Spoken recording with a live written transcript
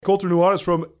Colter Nuanez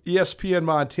from ESPN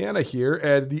Montana here,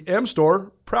 and the M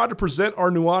Store, proud to present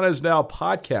our Nuanez Now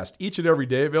podcast each and every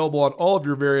day, available on all of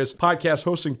your various podcast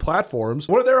hosting platforms.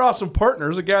 One of their awesome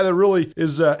partners, a guy that really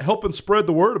is helping spread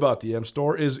the word about the M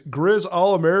Store, is Grizz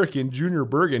All-American Junior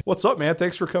Bergen. What's up, man?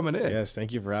 Thanks for coming in. Yes,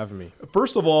 thank you for having me.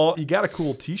 First of all, you got a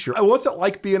cool t-shirt. What's it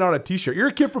like being on a t-shirt? You're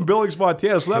a kid from Billings,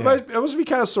 Montana, so that must be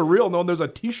kind of surreal knowing there's a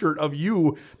t-shirt of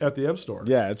you at the M Store.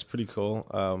 Yeah, it's pretty cool.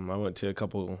 I went to a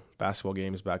couple basketball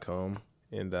games back home,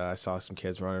 and I saw some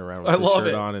kids running around with the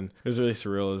shirt on, and it was really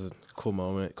surreal. It was a cool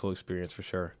moment, cool experience for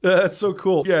sure. That's so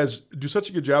cool. You guys do such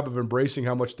a good job of embracing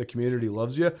how much the community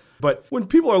loves you. But when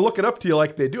people are looking up to you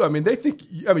like they do, they think,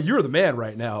 you're the man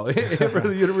right now for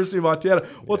the University of Montana.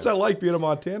 What's that like being a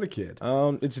Montana kid?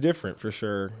 It's different for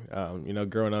sure.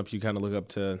 Growing up, you kind of look up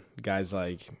to guys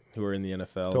like who are in the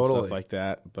NFL and stuff like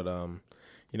that. But,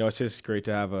 it's just great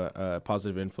to have a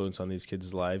positive influence on these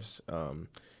kids' lives.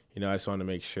 I just want to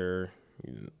make sure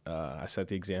I set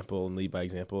the example and lead by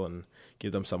example and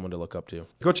give them someone to look up to.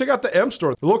 Go check out the M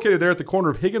Store. They're located there at the corner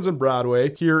of Higgins and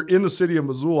Broadway here in the city of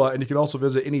Missoula, and you can also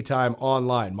visit anytime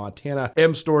online,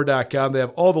 montanamstore.com. They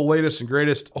have all the latest and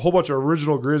greatest, a whole bunch of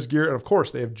original Grizz gear, and of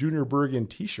course, they have Junior Bergen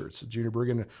t-shirts. Junior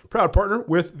Bergen, proud partner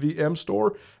with the M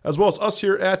Store, as well as us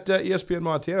here at ESPN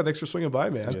Montana. Thanks for swinging by,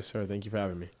 man. Yes, sir. Thank you for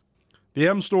having me. The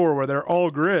M Store, where they're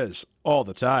all Grizz all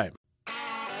the time.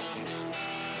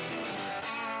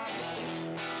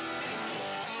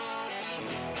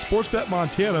 Sportsbet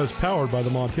Montana is powered by the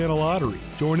Montana Lottery.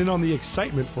 Join in on the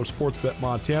excitement for Sportsbet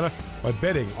Montana by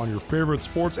betting on your favorite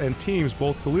sports and teams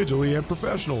both collegially and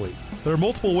professionally. There are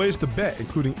multiple ways to bet,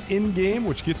 including in-game,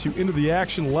 which gets you into the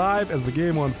action live as the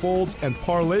game unfolds, and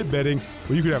parlay betting,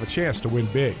 where you could have a chance to win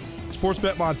big.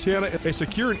 Sportsbet Montana is a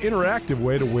secure and interactive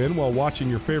way to win while watching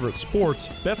your favorite sports.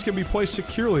 Bets can be placed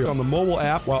securely on the mobile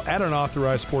app while at an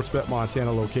authorized Sportsbet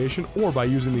Montana location or by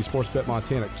using the Sportsbet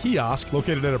Montana kiosk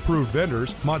located at approved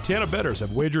vendors. Montana bettors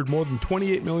have wagered more than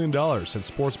 $28 million since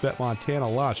Sportsbet Montana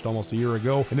launched almost a year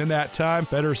ago, and in that time,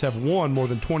 bettors have won more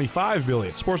than $25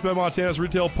 million. Sportsbet Montana's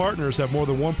retail partners have more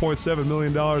than $1.7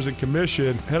 million in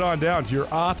commission. Head on down to your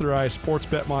authorized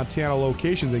Sportsbet Montana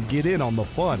locations and get in on the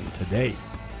fun today.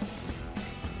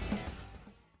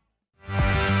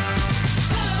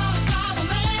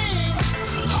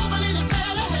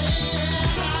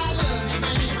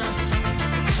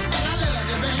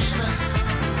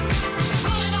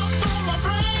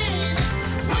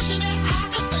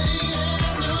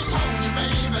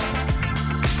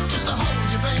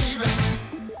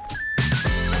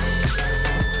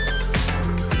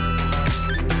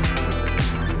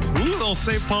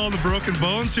 St. Paul and the Broken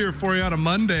Bones here for you on a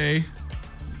Monday.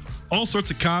 All sorts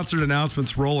of concert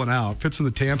announcements rolling out. Fits and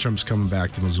the Tantrums coming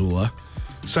back to Missoula.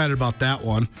 Excited about that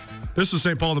one. This is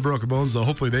St. Paul and the Broken Bones, though.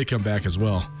 Hopefully they come back as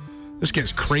well. This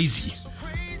guy's crazy.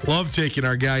 Love taking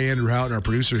our guy Andrew Houghton, our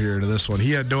producer, here to this one.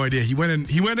 He had no idea. He went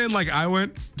in like I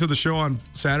went to the show on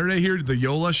Saturday here, the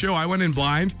Yola show. I went in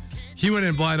blind. He went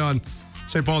in blind on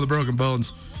St. Paul and the Broken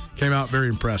Bones. Came out very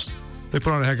impressed. They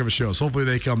put on a heck of a show, so hopefully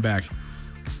they come back.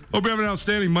 Hope you have an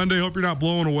outstanding Monday. Hope you're not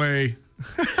blown away.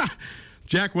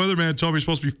 Jack Weatherman told me it's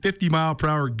supposed to be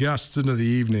 50-mile-per-hour gusts into the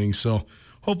evening, so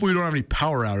hopefully we don't have any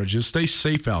power outages. Stay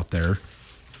safe out there.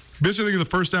 Busy thing in the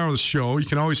first hour of the show. You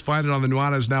can always find it on the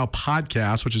Nuanez Now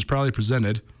podcast, which is proudly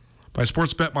presented by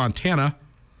Sportsbet Montana,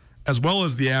 as well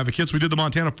as the Advocates. We did the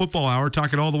Montana Football Hour,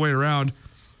 talking all the way around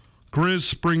Grizz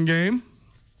spring game,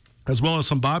 as well as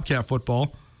some Bobcat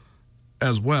football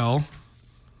as well.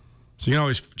 So you can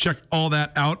always check all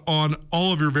that out on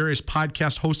all of your various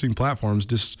podcast hosting platforms.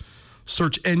 Just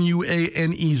search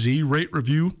Nuanez, rate,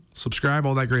 review, subscribe,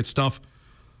 all that great stuff.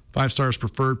 5 stars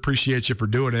preferred. Appreciate you for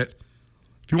doing it.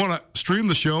 If you want to stream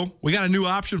the show, we got a new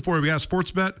option for you. We got a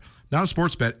Sportsbet, not a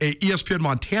Sportsbet, a ESPN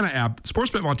Montana app.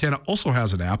 Sportsbet Montana also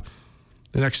has an app.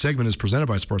 The next segment is presented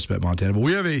by Sportsbet Montana. But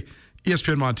we have a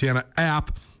ESPN Montana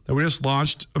app that we just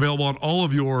launched, available on all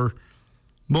of your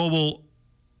mobile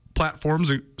platforms,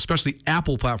 especially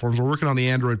Apple platforms. We're working on the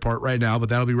Android part right now, but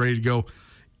that'll be ready to go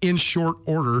in short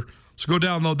order. So go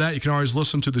download that. You can always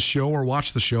listen to the show or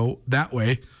watch the show that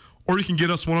way. Or you can get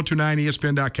us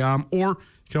 1029ESPN.com, or you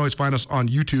can always find us on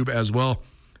YouTube as well.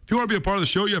 If you want to be a part of the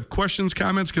show, you have questions,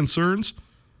 comments, concerns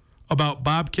about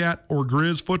Bobcat or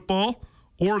Grizz football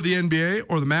or the NBA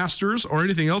or the Masters or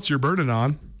anything else you're burning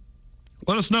on,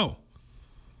 let us know.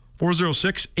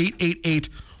 406-888-1029.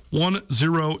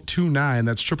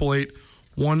 That's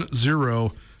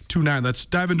 888-1029. Let's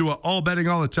dive into All Betting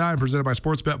All the Time, presented by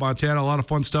Sportsbet Montana. A lot of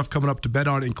fun stuff coming up to bet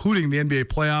on, including the NBA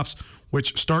playoffs,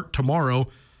 which start tomorrow.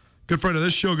 Good friend of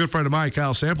this show, good friend of mine,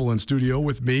 Kyle Sample, in studio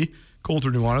with me,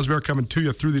 Colter Nuanez. We are coming to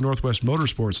you through the Northwest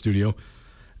Motorsports studio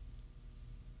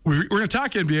we're going to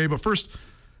talk NBA, but first,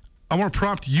 I want to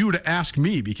prompt you to ask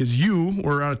me, because you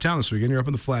were out of town this weekend. You're up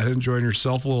in the Flathead enjoying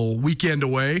yourself, a little weekend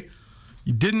away.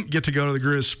 You didn't get to go to the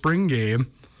Grizz spring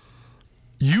game.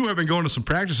 You have been going to some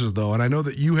practices, though, and I know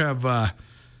that you have a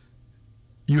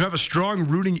strong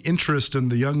rooting interest in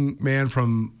the young man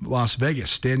from Las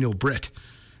Vegas, Daniel Britt.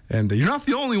 And you're not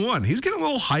the only one. He's getting a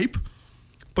little hype.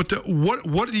 But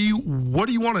what do you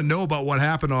want to know about what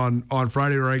happened on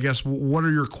Friday? Or I guess, what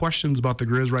are your questions about the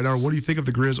Grizz right now? Or what do you think of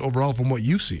the Grizz overall from what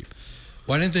you've seen?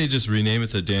 Why didn't they just rename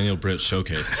it the Daniel Britt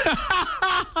Showcase?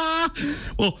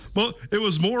 well, it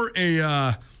was more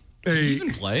a. Did he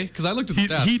even play? Because I looked at the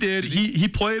stats. He did. He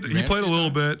played. He played a little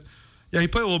bit. Yeah, he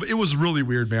played a little bit. It was really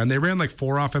weird, man. They ran like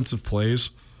 4 offensive plays.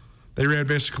 They ran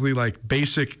basically like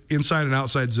basic inside and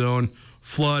outside zone,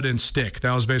 flood, and stick.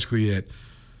 That was basically it.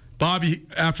 Bobby,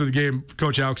 after the game,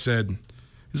 Coach Auk said,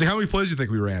 he's like, how many plays do you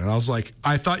think we ran? And I was like,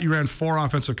 I thought you ran 4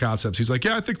 offensive concepts. He's like,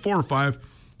 yeah, I think 4 or 5.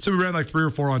 So we ran like 3 or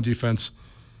 4 on defense.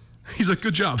 He's like,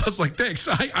 good job. I was like, thanks.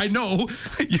 I know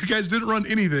you guys didn't run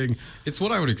anything. It's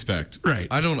what I would expect. Right.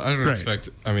 I don't expect.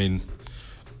 I mean,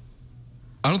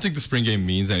 I don't think the spring game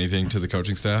means anything to the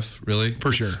coaching staff, really.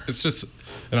 Sure. It's just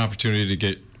an opportunity to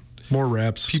get more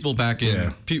reps, people back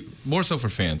in. Yeah. More so for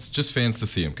fans, just fans to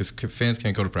see them, because fans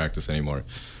can't go to practice anymore.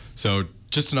 So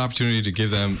just an opportunity to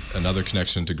give them another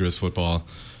connection to Grizz football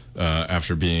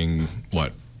after being,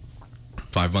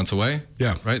 5 months away?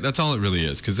 Yeah. Right? That's all it really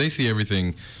is, because they see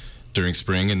everything during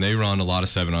spring, and they run a lot of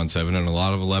 7-on-7 and a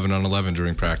lot of 11-on-11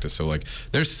 during practice. So,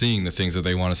 they're seeing the things that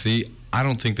they want to see. I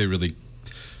don't think they really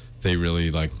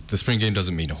the spring game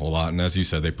doesn't mean a whole lot. And as you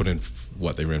said, they put in,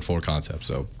 they ran 4 concepts.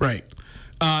 So right.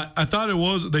 I thought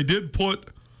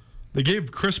they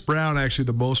gave Chris Brown actually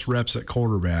the most reps at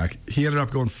quarterback. He ended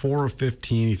up going 4 of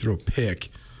 15. He threw a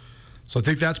pick. So I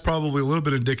think that's probably a little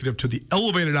bit indicative to the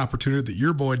elevated opportunity that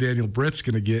your boy Daniel Britt's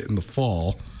going to get in the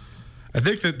fall. I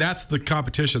think that's the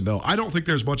competition, though. I don't think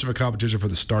there's much of a competition for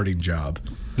the starting job.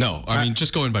 No, I mean,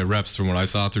 just going by reps from what I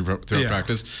saw through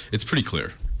practice, it's pretty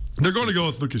clear. They're going to go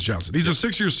with Lucas Johnson. He's a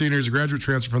 6-year senior. He's a graduate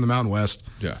transfer from the Mountain West.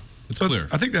 Yeah, it's clear.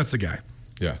 I think that's the guy.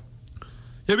 Yeah.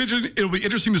 It'll be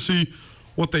interesting to see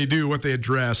what they do, what they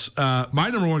address. My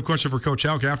number one question for Coach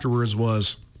Auk afterwards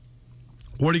was,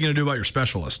 what are you going to do about your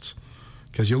specialists?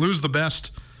 Because you lose the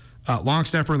best long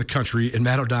snapper in the country in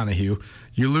Matt O'Donohue.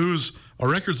 You lose a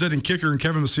record-setting kicker in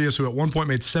Kevin Macias, who at one point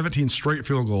made 17 straight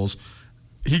field goals.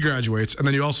 He graduates. And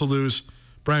then you also lose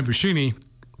Brian Buschini,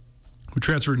 who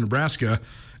transferred to Nebraska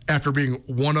after being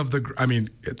one of the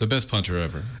best punter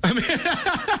ever.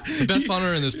 The best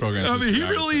punter in this program. He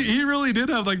really did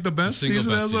have the best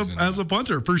season as a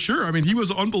punter, for sure. I mean, he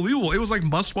was unbelievable. It was like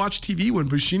must-watch TV when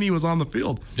Buschini was on the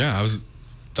field. Yeah, that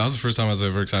was the first time I was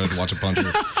ever excited to watch a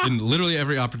punter. In literally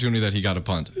every opportunity that he got a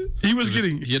punt.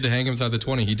 He had to hang inside the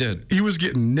 20. He did. He was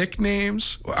getting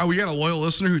nicknames. We got a loyal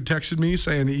listener who texted me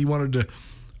saying he wanted to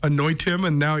anoint him,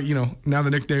 and now the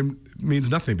nickname means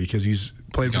nothing because he's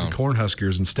playing for the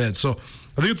Cornhuskers instead. So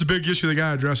I think it's a big issue they got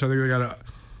to address. I think they got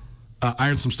to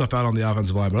iron some stuff out on the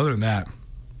offensive line. But other than that,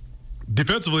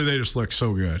 defensively, they just look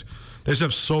so good. They just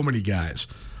have so many guys.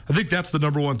 I think that's the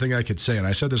number one thing I could say, and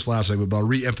I said this last week, but I'll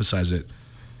re-emphasize it.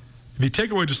 If you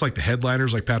take away just the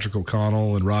headliners like Patrick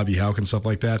O'Connell and Robbie Houck and stuff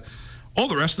like that, all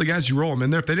the rest of the guys, you roll them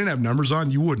in there. If they didn't have numbers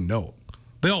on, you wouldn't know.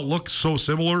 They all look so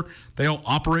similar. They all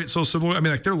operate so similar. I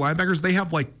mean, their linebackers, they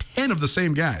have 10 of the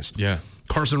same guys. Yeah.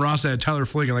 Carson Ross had Tyler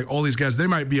Flink, and all these guys, they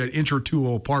might be an inch or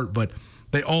two apart, but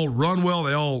they all run well.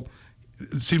 They all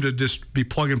seem to just be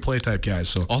plug-and-play type guys.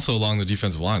 So also along the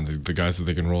defensive line, the guys that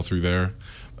they can roll through there,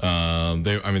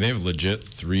 they have legit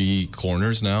 3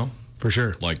 corners now. For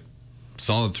sure.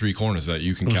 Solid 3 corners that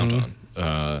you can count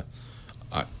on.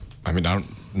 I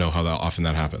don't know how often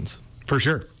that happens. For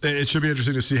sure. It should be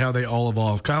interesting to see how they all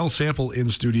evolve. Kyle Sample in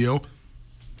studio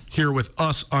here with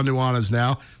us on Nuanez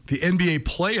now. The NBA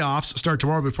playoffs start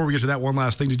tomorrow. Before we get to that, one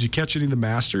last thing. Did you catch any of the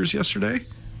Masters yesterday?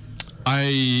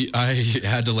 I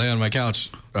had to lay on my couch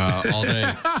all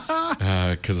day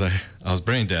because I was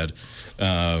brain dead.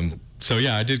 So,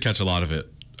 yeah, I did catch a lot of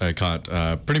it. I caught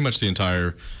pretty much the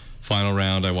entire final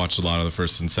round. I watched a lot of the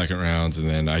first and second rounds, and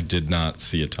then I did not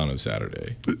see a ton of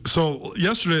Saturday. So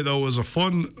yesterday, though, was a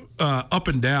fun up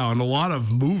and down, a lot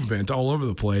of movement all over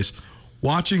the place.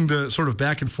 Watching the sort of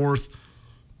back and forth,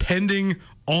 pending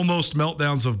almost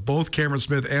meltdowns of both Cameron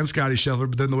Smith and Scottie Scheffler,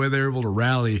 but then the way they were able to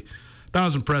rally, that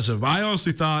was impressive. I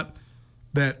honestly thought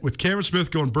that with Cameron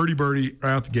Smith going birdie right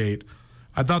out the gate,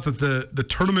 I thought that the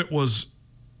tournament was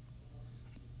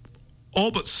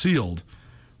all but sealed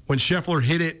when Scheffler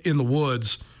hit it in the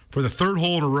woods for the 3rd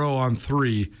hole in a row on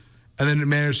 3, and then it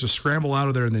managed to scramble out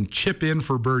of there and then chip in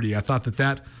for birdie. I thought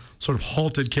that sort of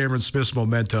halted Cameron Smith's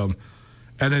momentum.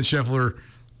 And then Scheffler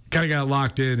kind of got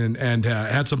locked in and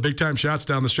had some big-time shots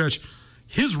down the stretch.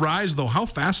 His rise, though, how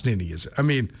fascinating is it? I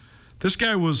mean, this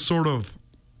guy was sort of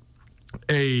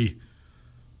I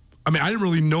didn't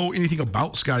really know anything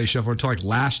about Scottie Scheffler until like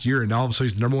last year, and now all of a sudden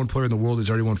he's the number one player in the world. He's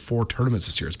already won 4 tournaments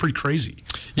this year. It's pretty crazy.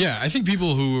 Yeah, I think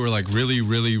people who are like really,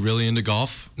 really, really into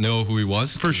golf know who he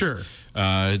was. For sure.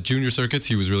 Junior circuits,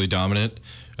 he was really dominant.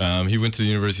 He went to the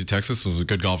University of Texas, was a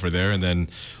good golfer there, and then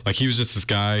like he was just this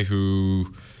guy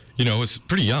who, was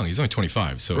pretty young. He's only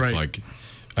 25, so It's like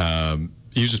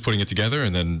he was just putting it together.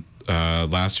 And then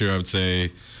last year, I would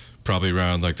say probably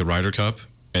around like the Ryder Cup,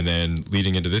 and then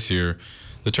leading into this year.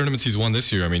 The tournaments he's won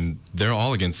this year, I mean, they're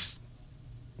all against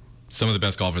some of the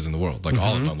best golfers in the world. Like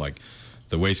all of them, like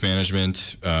the Waste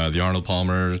Management, the Arnold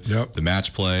Palmer, the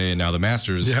Match Play, and now the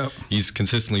Masters. He's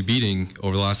consistently beating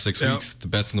over the last 6 weeks the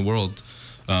best in the world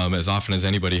as often as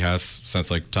anybody has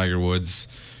since like Tiger Woods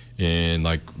in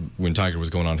like when Tiger was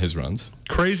going on his runs.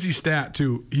 Crazy stat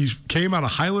too. He came out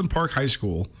of Highland Park High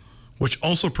School, which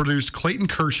also produced Clayton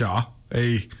Kershaw,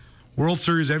 a World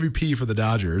Series MVP for the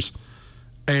Dodgers,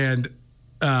 and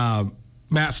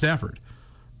Matt Stafford,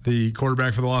 the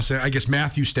quarterback for the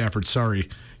Matthew Stafford, sorry.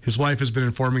 His wife has been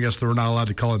informing us that we're not allowed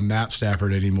to call him Matt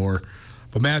Stafford anymore,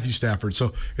 but Matthew Stafford.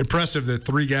 So impressive that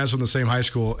 3 guys from the same high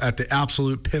school at the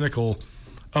absolute pinnacle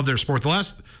of their sport. The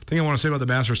last thing I want to say about the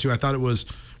Masters, too, I thought it was,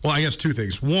 2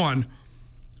 things. One,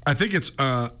 I think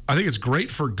it's great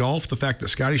for golf, the fact that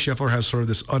Scottie Scheffler has sort of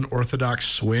this unorthodox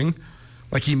swing.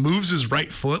 Like he moves his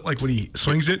right foot, like when he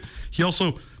swings it. He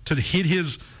also, to hit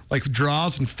his like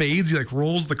draws and fades, he like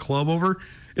rolls the club over.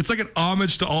 It's like an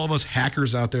homage to all of us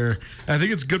hackers out there. And I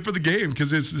think it's good for the game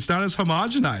because it's not as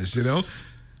homogenized,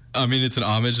 I mean, it's an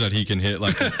homage that he can hit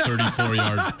like a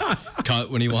 34-yard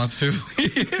cut when he wants to.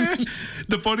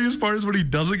 The funniest part is when he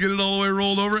doesn't get it all the way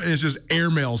rolled over, and it's just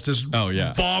airmails, just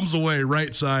bombs away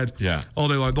right side all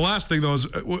day long. The last thing, though, is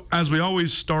as we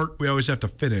always start, we always have to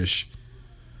finish.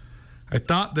 I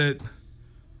thought that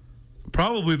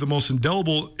probably the most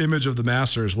indelible image of the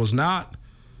Masters was not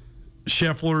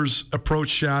Scheffler's approach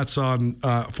shots on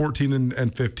 14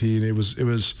 and 15. It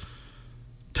was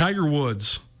Tiger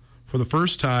Woods for the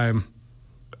first time.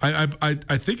 I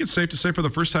think it's safe to say for the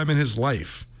first time in his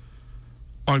life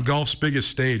on golf's biggest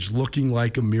stage, looking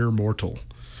like a mere mortal.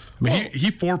 I mean, he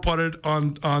 4-putted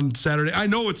on Saturday. I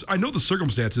know the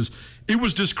circumstances. It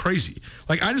was just crazy.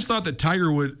 Like I just thought that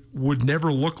Tiger would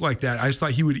never look like that. I just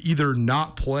thought he would either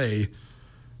not play,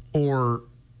 or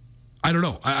I don't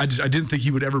know. I didn't think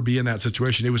he would ever be in that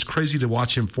situation. It was crazy to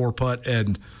watch him 4-putt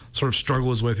and sort of struggle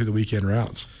his way through the weekend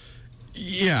rounds.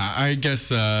 Yeah, I guess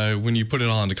when you put it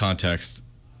all into context,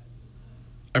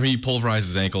 I mean, he pulverized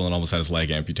his ankle and almost had his leg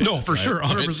amputated. No, for sure,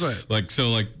 100%.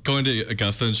 Like going to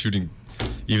Augusta and shooting,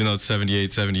 even though it's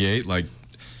 78, like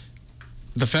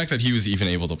the fact that he was even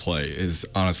able to play is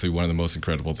honestly one of the most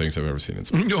incredible things I've ever seen in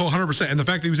sports. No, 100%. And the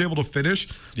fact that he was able to finish,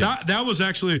 that was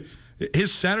actually,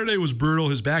 his Saturday was brutal.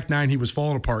 His back 9, he was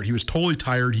falling apart. He was totally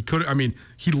tired.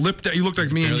 He looked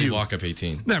like me and you. Walk up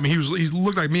 18. I mean, he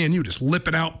looked like me and you, just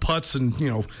lipping out putts and,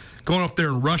 going up there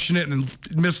and rushing it and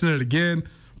then missing it again.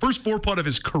 First 4-putt of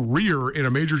his career in a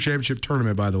major championship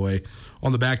tournament, by the way,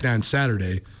 on the back 9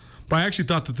 Saturday. But I actually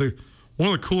thought that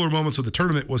one of the cooler moments of the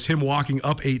tournament was him walking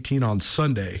up 18 on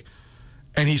Sunday,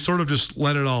 and he sort of just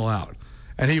let it all out.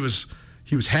 And he was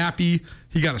happy.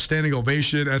 He got a standing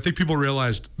ovation. And I think people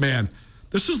realized, man,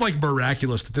 this is like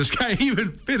miraculous that this guy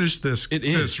even finished this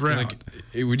round.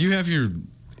 Like, would you have your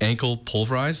ankle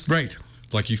pulverized? Right.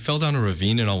 Like you fell down a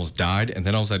ravine and almost died, and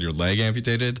then almost had your leg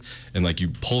amputated, and like you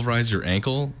pulverized your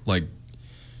ankle. Like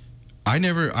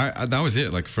that was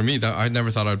it. Like for me, I never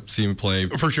thought I'd see him play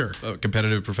for sure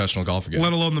competitive professional golf again.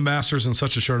 Let alone the Masters in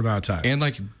such a short amount of time. And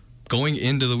like going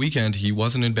into the weekend, he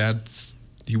wasn't in bad.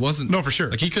 He wasn't. No, for sure.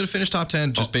 Like he could have finished top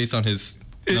 10 just based on his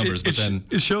numbers, but then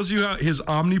it shows you how his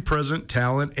omnipresent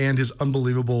talent and his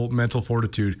unbelievable mental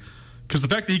fortitude. Because the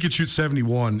fact that he could shoot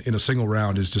 71 in a single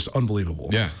round is just unbelievable.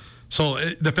 Yeah. So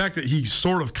the fact that he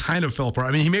sort of kind of fell apart.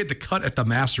 I mean, he made the cut at the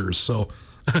Masters, so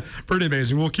pretty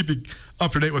amazing. We'll keep you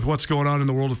up to date with what's going on in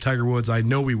the world of Tiger Woods. I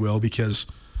know we will, because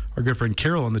our good friend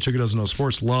Carolyn, the Chick Who Doesn't Know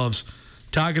Sports, loves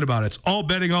talking about it. It's all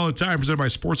betting all the time, presented by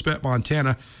Sportsbet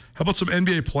Montana. How about some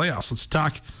NBA playoffs? Let's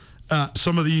talk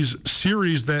some of these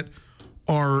series that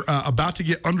are about to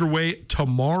get underway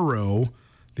tomorrow.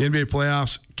 The NBA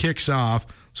playoffs kicks off.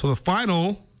 So the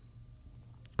final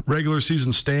regular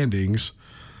season standings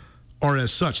are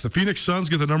as such. The Phoenix Suns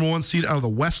get the number 1 seed out of the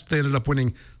West. They ended up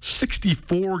winning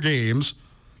 64 games.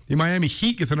 The Miami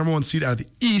Heat get the number 1 seed out of the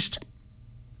East.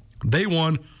 They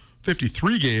won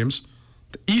 53 games.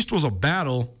 The East was a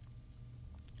battle.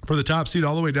 for the top seed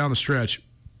all the way down the stretch.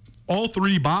 All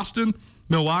three, Boston,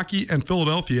 Milwaukee, and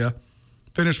Philadelphia,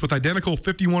 finished with identical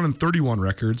 51-31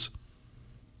 records.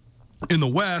 In the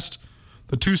West,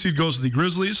 the 2 seed goes to the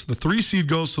Grizzlies, the 3 seed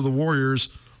goes to the Warriors,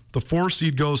 the 4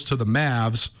 seed goes to the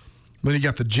Mavs. Then you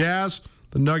got the Jazz,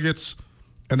 the Nuggets,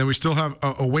 and then we still have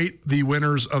await the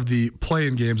winners of the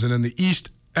play-in games. And in the East,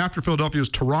 after Philadelphia, is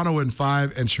Toronto in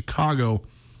 5 and Chicago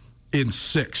in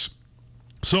 6.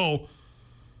 So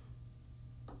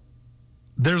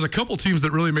there's a couple teams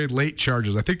that really made late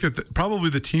charges. I think that probably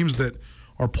the teams that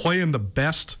are playing the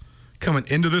best coming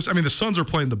into this, I mean, the Suns are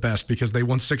playing the best because they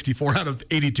won 64 out of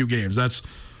 82 games. That's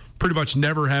pretty much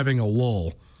never having a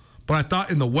lull. But I thought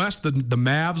in the West, the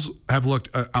Mavs have looked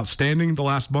outstanding the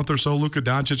last month or so. Luka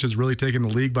Doncic has really taken the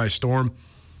league by storm.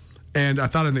 And I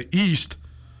thought in the East,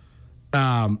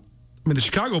 the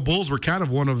Chicago Bulls were kind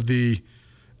of one of the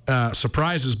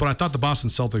surprises, but I thought the Boston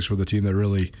Celtics were the team that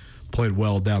really played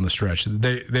well down the stretch.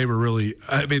 They were really,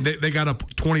 they got up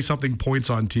 20-something points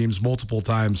on teams multiple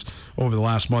times over the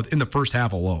last month in the first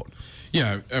half alone.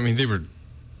 Yeah, I mean, they weren't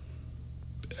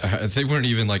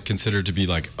even like considered to be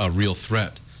like a real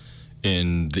threat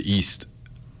in the East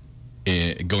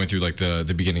going through like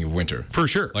the beginning of winter. For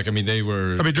sure. Like, I mean, they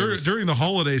were... I mean, during the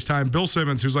holidays time, Bill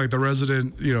Simmons, who's like the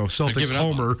resident, Celtics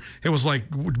homer, it was like,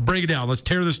 break it down. Let's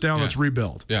tear this down. Yeah. Let's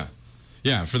rebuild. Yeah.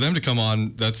 Yeah, for them to come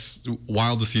on, that's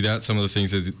wild to see that. Some of the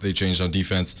things that they changed on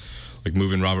defense, like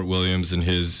moving Robert Williams and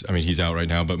he's out right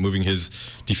now, but moving his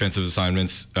defensive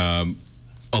assignments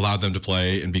allowed them to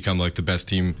play and become like the best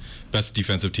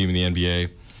defensive team in the NBA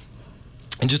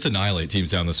and just annihilate teams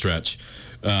down the stretch.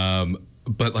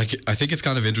 But like, I think it's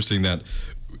kind of interesting that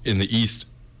in the East,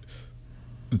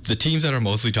 the teams that are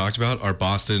mostly talked about are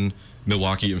Boston,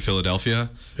 Milwaukee, and Philadelphia.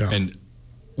 Yeah. And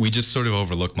we just sort of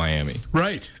overlook Miami.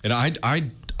 Right. And I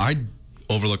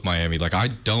overlook Miami. Like, I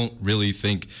don't really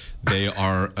think they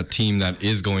are a team that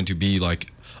is going to be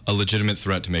like a legitimate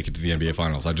threat to make it to the NBA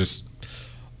Finals. I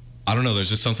don't know. There's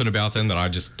just something about them that I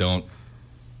just don't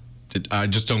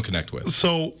connect with.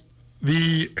 So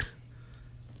the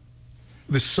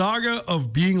saga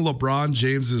of being LeBron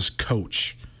James's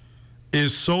coach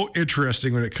is so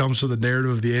interesting when it comes to the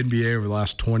narrative of the NBA over the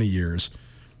last 20 years.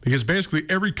 Because basically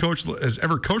every coach has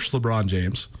ever coached LeBron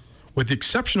James, with the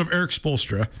exception of Eric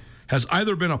Spoelstra, has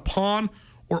either been a pawn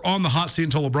or on the hot seat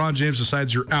until LeBron James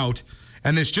decides you're out.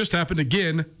 And this just happened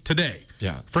again today.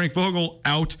 Yeah. Frank Vogel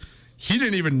out. He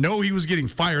didn't even know he was getting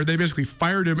fired. They basically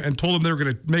fired him and told him they were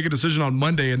going to make a decision on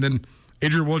Monday. And then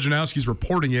Adrian Wojnarowski's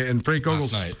reporting it, and Frank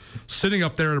Vogel's sitting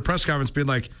up there at a press conference being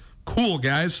like, cool,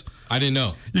 guys. I didn't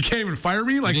know. You can't even fire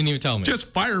me? Like, you didn't even tell me.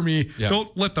 Just fire me. Yeah.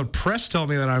 Don't let the press tell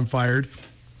me that I'm fired.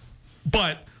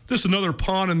 But just another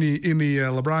pawn in the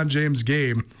LeBron James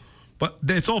game. But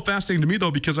it's all fascinating to me, though,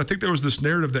 because I think there was this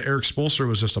narrative that Eric Spoelstra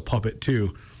was just a puppet,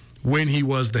 too, when he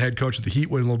was the head coach of the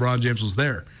Heat when LeBron James was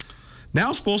there.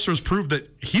 Now Spoelstra has proved that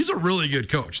he's a really good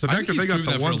coach. The fact that they got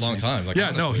the one for a long time. Like, yeah,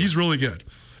 honestly. No, he's really good.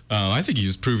 I think he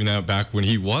was proving that back when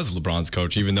he was LeBron's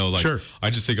coach, even though, like, sure. I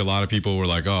just think a lot of people were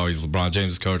like, oh, he's LeBron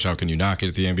James' coach. How can you not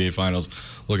get to the NBA Finals?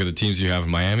 Look at the teams you have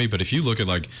in Miami. But if you look at,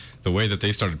 like, the way that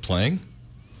they started playing,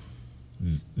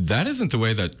 that isn't the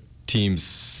way that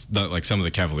teams, that like some of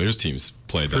the Cavaliers teams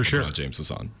played that LeBron James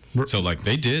was on. So, like,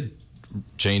 they did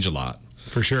change a lot.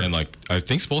 For sure. And, like, I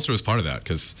think Spoelstra was part of that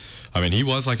because, I mean, he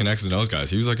was like an X's and O's guy.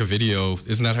 He was like a video.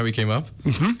 Isn't that how he came up?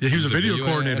 Mm-hmm. Yeah, he was a video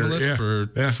coordinator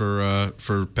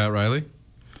for Pat Riley.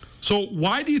 So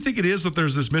why do you think it is that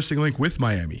there's this missing link with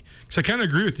Miami? Because I kind of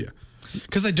agree with you.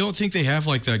 Because I don't think they have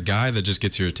like that guy that just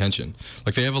gets your attention.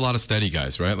 Like they have a lot of steady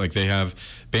guys, right? Like they have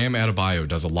Bam Adebayo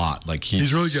does a lot. Like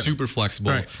he's really good. Super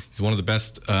flexible. Right. He's one of the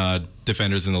best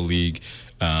defenders in the league.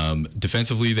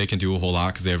 Defensively, they can do a whole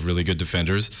lot because they have really good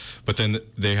defenders. But then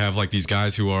they have like these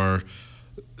guys who are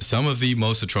some of the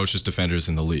most atrocious defenders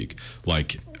in the league.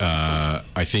 Like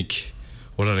I think,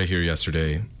 what did I hear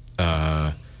yesterday?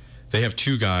 They have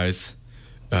two guys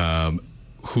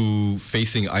who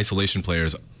facing isolation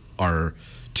players are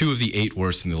two of the 8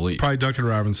 worst in the league. Probably Duncan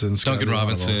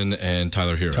Robinson and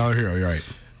Tyler Hero. You're right.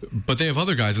 But they have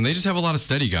other guys, and they just have a lot of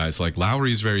steady guys. Like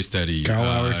Lowry's very steady. Kyle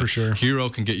Lowry for sure. Hero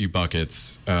can get you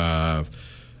buckets. Jimmy,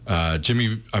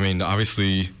 I mean,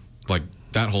 obviously, like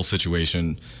that whole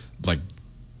situation, like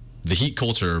the Heat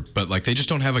culture, but like they just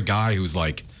don't have a guy who's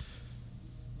like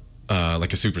a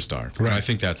superstar. Right. And I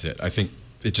think that's it. I think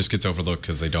it just gets overlooked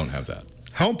because they don't have that.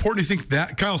 How important do you think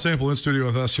that Kyle Sample in studio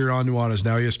with us here on Nuanez,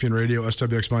 now ESPN Radio,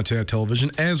 SWX Montana Television,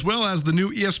 as well as the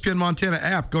new ESPN Montana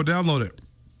app? Go download it.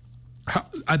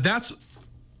 That's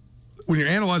when you're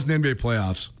analyzing the NBA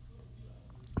playoffs.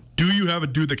 Do you have a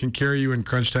dude that can carry you in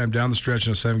crunch time down the stretch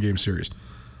in a 7-game series?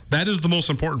 That is the most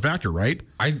important factor, right?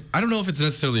 I don't know if it's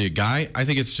necessarily a guy. I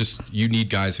think it's just you need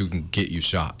guys who can get you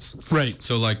shots. Right.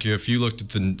 So, like, if you looked at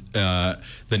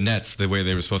the Nets, the way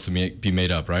they were supposed to be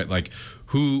made up, right? Like,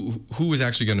 who was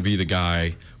actually going to be the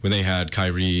guy when they had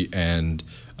Kyrie and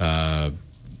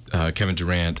Kevin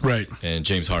Durant and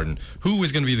James Harden? Who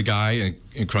was going to be the guy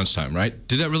in crunch time, right?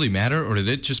 Did that really matter, or did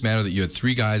it just matter that you had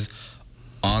 3 guys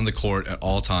on the court at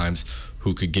all times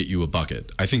who could get you a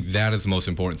bucket? I think that is the most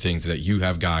important thing, is that you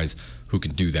have guys who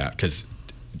can do that, because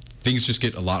things just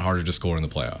get a lot harder to score in the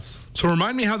playoffs. So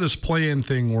remind me how this play-in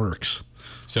thing works.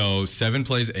 So 7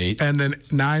 plays 8. And then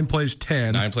 9 plays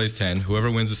 10. 9 plays 10. Whoever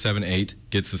wins the 7-8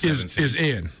 gets the 7-6. Is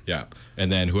in. Yeah.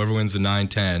 And then whoever wins the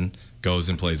 9-10 goes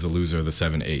and plays the loser of the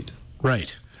 7-8.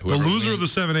 Right. The loser of the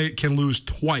 7-8 can lose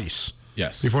twice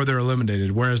before they're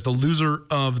eliminated, whereas the loser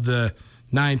of the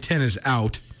 9-10 is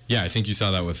out. Yeah, I think you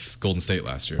saw that with Golden State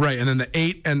last year. Right, and then the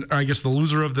 8, and I guess the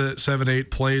loser of the 7-8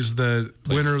 plays the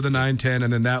winner of the 9-10,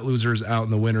 and then that loser is out,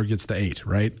 and the winner gets the 8,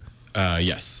 right?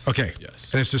 Yes. Okay.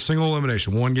 Yes. And it's just single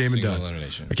elimination, one game and done. Single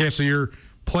elimination. Okay, so your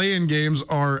play-in games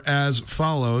are as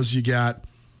follows. You got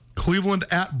Cleveland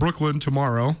at Brooklyn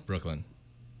tomorrow. Brooklyn.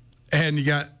 And you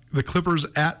got the Clippers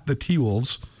at the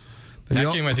T-Wolves.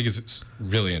 That game, I think, is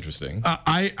really interesting.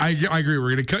 I agree.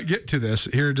 We're going to get to this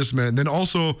here in just a minute. And then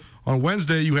also on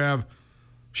Wednesday, you have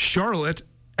Charlotte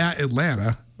at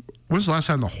Atlanta. When's the last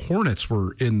time the Hornets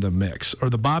were in the mix, or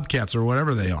the Bobcats, or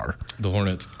whatever they are? The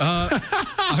Hornets.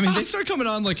 I mean, they started coming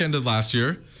on like end of last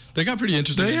year. They got pretty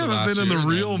interesting. They haven't been in the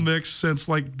real mix since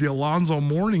like the Alonzo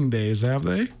Mourning days, have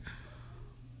they?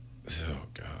 Oh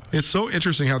God! It's so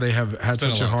interesting how they have had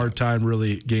such a hard time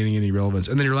really gaining any relevance.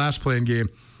 And then your last playing game,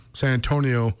 San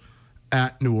Antonio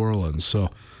at New Orleans. So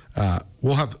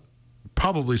we'll have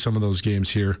probably some of those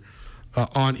games here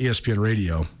on ESPN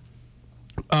Radio.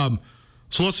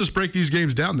 So let's just break these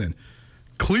games down then.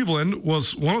 Cleveland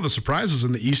was one of the surprises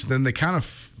in the East, and then they kind of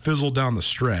fizzled down the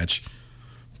stretch.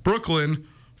 Brooklyn,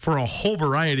 for a whole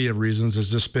variety of reasons,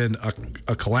 has just been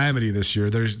a calamity this year.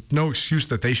 There's no excuse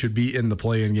that they should be in the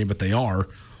play-in game, but they are.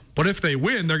 But if they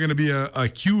win, they're going to be a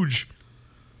huge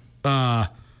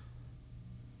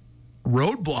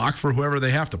roadblock for whoever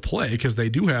they have to play, because they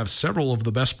do have several of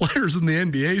the best players in the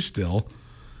NBA still.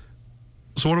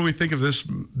 So what do we think of this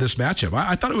matchup?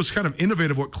 I thought it was kind of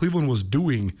innovative what Cleveland was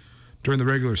doing during the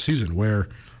regular season, where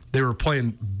they were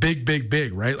playing big,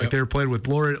 right? Like they were playing with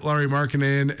Larry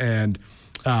Markkanen and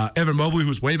Evan Mobley,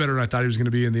 who's way better than I thought he was going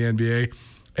to be in the NBA,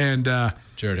 and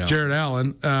Jared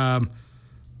Allen.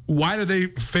 Why did they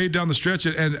fade down the stretch?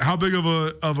 And how big of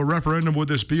a referendum would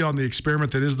this be on the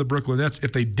experiment that is the Brooklyn Nets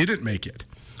if they didn't make it?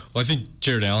 Well, I think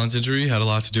Jared Allen's injury had a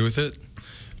lot to do with it.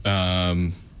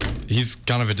 He's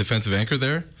kind of a defensive anchor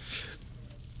there.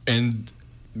 And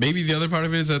maybe the other part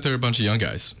of it is that they're a bunch of young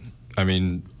guys. I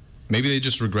mean, maybe they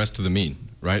just regressed to the mean,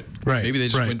 right? Right. Maybe they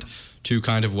just went to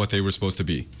kind of what they were supposed to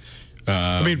be.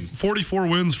 I mean, 44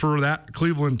 wins for that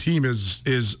Cleveland team is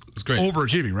great.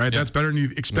 Overachieving, right? Yeah. That's better than you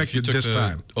expected this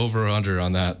time. Over or under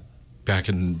on that back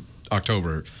in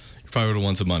October, you probably would have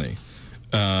won some money.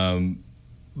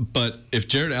 But if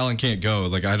Jared Allen can't go,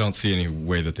 like, I don't see any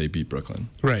way that they beat Brooklyn.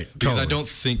 Right. Because I don't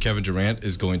think Kevin Durant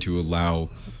is going to allow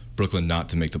Brooklyn not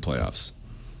to make the playoffs.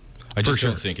 I just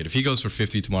don't think it. If he goes for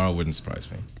 50 tomorrow, it wouldn't surprise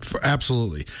me.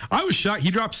 Absolutely. I was shocked.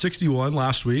 He dropped 61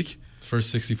 last week.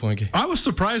 First 60-point game. I was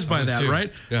surprised by that, too.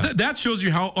 Right? Yeah. That shows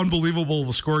you how unbelievable of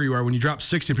a scorer you are when you drop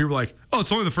 60 and people are like, oh,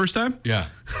 it's only the first time? Yeah.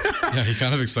 Yeah, he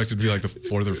kind of expected to be like the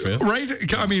fourth or fifth. Right?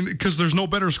 I mean, because there's no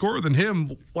better scorer than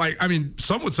him. Like, I mean,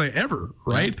 some would say ever,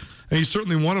 right? Yeah. And he's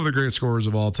certainly one of the great scorers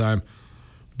of all time.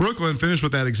 Brooklyn finished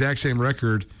with that exact same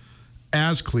record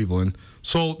as Cleveland.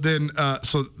 So then,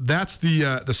 so that's the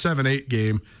 7-8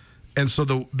 game. And so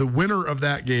the winner of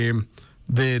that game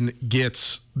then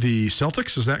gets the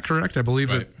Celtics. Is that correct? I believe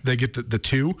that they get the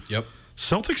 2. Yep.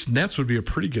 Celtics Nets would be a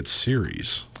pretty good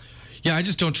series. Yeah, I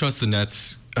just don't trust the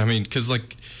Nets. I mean, because,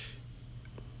 like,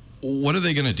 what are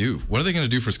they going to do? What are they going to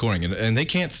do for scoring? And they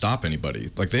can't stop anybody.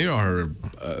 Like, they are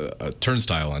a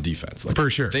turnstile on defense. Like, for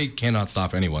sure. They cannot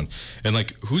stop anyone. And,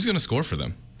 like, who's going to score for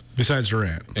them? Besides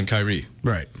Durant. And Kyrie.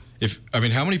 Right.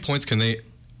 How many points can they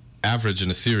average in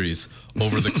a series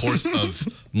over the course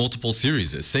of multiple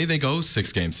series? Say they go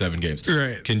 6 games, 7 games.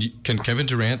 Right. Can Kevin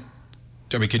Durant,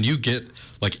 can you get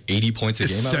like 80 points a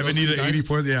game out of those 70 to 80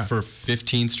 points, yeah. For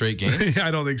 15 straight games? I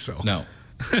don't think so. No.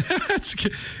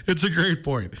 It's a great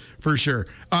point, for sure.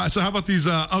 So how about these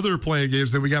other playing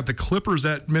games? Then we got the Clippers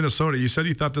at Minnesota. You said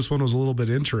you thought this one was a little bit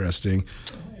interesting.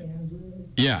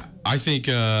 Yeah, I think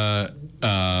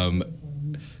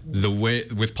the way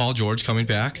with Paul George coming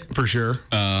back, for sure,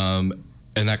 and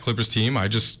that Clippers team, I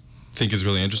just think is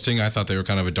really interesting. I thought they were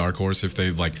kind of a dark horse if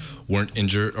they weren't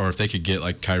injured, or if they could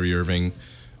get Kyrie Irving,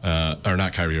 or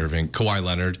not Kyrie Irving, Kawhi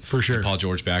Leonard, for sure, and Paul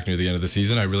George back near the end of the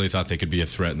season. I really thought they could be a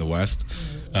threat in the West.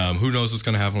 Who knows what's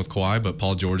going to happen with Kawhi, but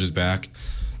Paul George is back.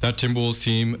 That Timberwolves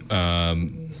team,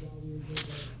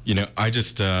 I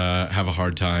just have a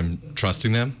hard time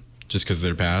trusting them just because of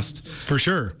their past. For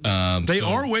sure, they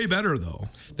are way better though.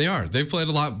 They are. They've played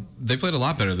a lot. They played a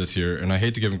lot better this year, and I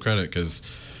hate to give them credit because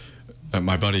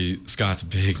my buddy Scott's a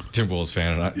big Timberwolves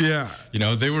fan,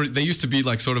 and they used to be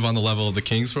sort of on the level of the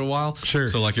Kings for a while. Sure.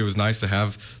 So it was nice to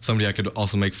have somebody I could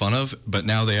also make fun of, but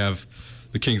now they have.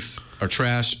 The Kings are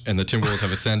trash, and the Timberwolves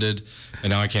have ascended,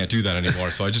 and now I can't do that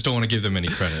anymore. So I just don't want to give them any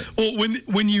credit. Well,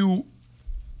 when you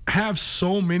have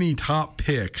so many top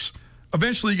picks,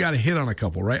 eventually you got to hit on a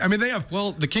couple, right? I mean, they have.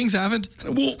 Well, the Kings haven't.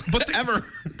 Well, but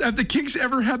have the Kings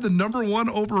ever had the number 1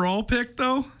 overall pick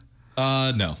though?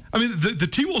 No. I mean, the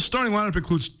T-Wolves starting lineup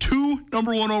includes 2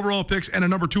 number 1 overall picks and a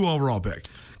number 2 overall pick.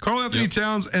 Karl Anthony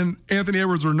Towns and Anthony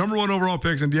Edwards were number 1 overall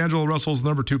picks, and D'Angelo Russell's the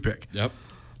number 2 pick. Yep.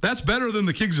 That's better than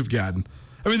the Kings have gotten.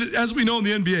 I mean, as we know in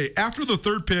the NBA, after the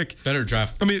 3rd pick, better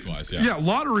draft. Wise, yeah.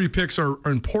 Lottery picks are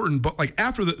important, but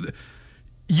after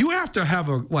you have to have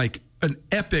an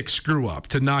epic screw up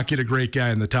to not get a great guy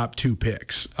in the top 2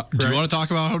 picks. Right? Do you want to talk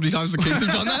about how many times the Kings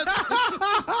have done that?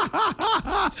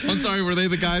 I'm sorry, were they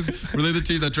the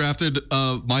team that drafted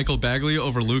Michael Bagley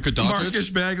over Luka Doncic? Marcus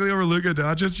Bagley over Luka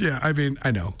Doncic? Yeah, I mean,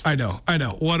 I know.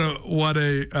 What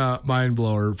a mind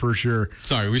blower for sure.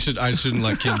 Sorry, I shouldn't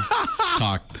let Kings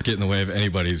talk get in the way of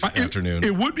anybody's afternoon.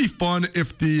 It would be fun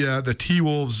if the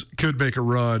T-Wolves could make a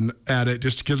run at it,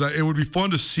 just because it would be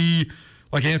fun to see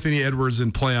Anthony Edwards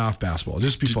in playoff basketball.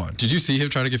 Just be fun. Did you see him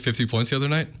try to get 50 points the other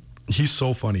night? He's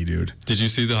so funny, dude. Did you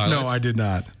see the highlights? No, I did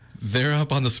not. They're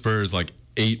up on the Spurs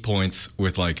 8 points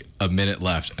with a minute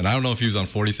left. And I don't know if he was on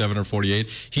 47 or 48.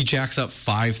 He jacks up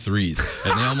 5 threes,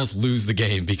 and they almost lose the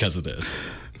game because of this.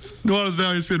 Nuanez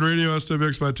now, ESPN Radio,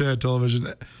 SWX by TAD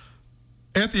Television.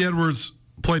 Anthony Edwards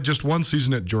played just 1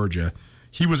 season at Georgia.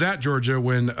 He was at Georgia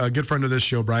when a good friend of this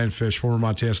show, Brian Fish, former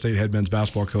Montana State head men's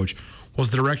basketball coach,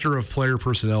 was the director of player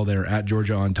personnel there at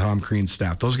Georgia on Tom Crean's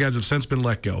staff. Those guys have since been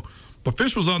let go. But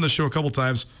Fish was on the show a couple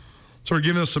times, sort of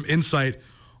giving us some insight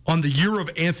on the year of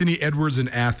Anthony Edwards in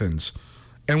Athens.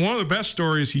 And one of the best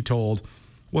stories he told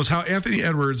was how Anthony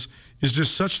Edwards is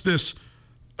just such this,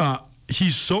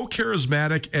 he's so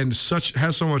charismatic and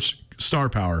has so much star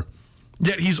power,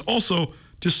 yet he's also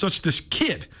just such this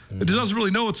kid that doesn't really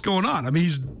know what's going on. I mean,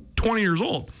 he's 20 years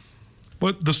old.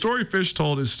 But the story Fish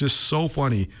told is just so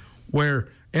funny, where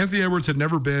Anthony Edwards had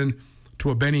never been to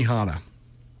a Benihana.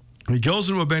 And he goes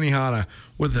into a Benihana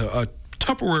with a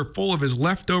Tupperware full of his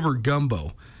leftover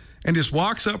gumbo and just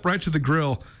walks up right to the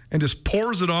grill and just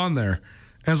pours it on there.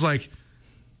 And is like,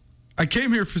 I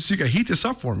came here so you can heat this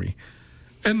up for me.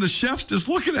 And the chef's just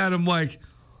looking at him like,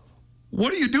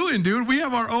 what are you doing, dude? We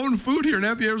have our own food here. And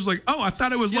Anthony Edwards was like, oh, I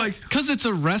thought it was because it's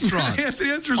a restaurant.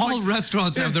 All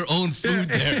restaurants have their own food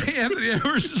there. Anthony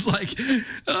Edwards is like,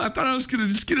 I thought I was going to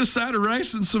just get a side of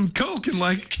rice and some Coke. And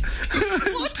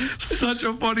such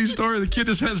a funny story. The kid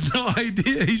just has no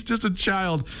idea. He's just a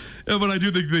child. But I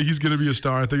do think that he's going to be a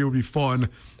star. I think it would be fun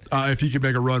if he could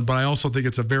make a run. But I also think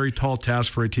it's a very tall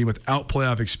task for a team without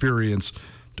playoff experience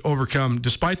to overcome,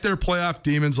 despite their playoff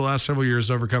demons the last several years,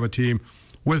 to overcome a team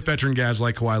with veteran guys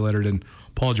like Kawhi Leonard and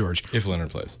Paul George. If Leonard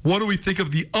plays. What do we think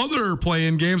of the other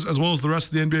play-in games as well as the rest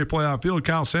of the NBA playoff field?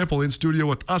 Kyle Sample in studio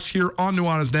with us here on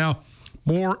Nuanez Now.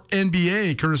 More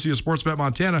NBA, courtesy of Sportsbet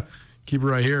Montana. Keep it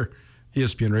right here,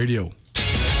 ESPN Radio.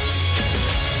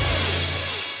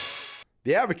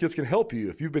 The Advocates can help you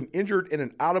if you've been injured in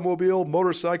an automobile,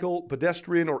 motorcycle,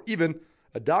 pedestrian, or even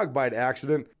a dog bite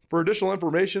accident. For additional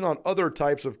information on other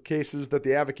types of cases that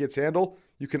the Advocates handle,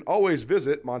 you can always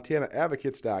visit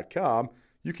MontanaAdvocates.com.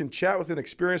 You can chat with an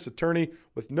experienced attorney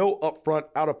with no upfront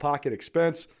out-of-pocket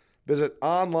expense. Visit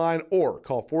online or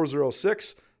call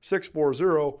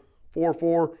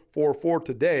 406-640-4444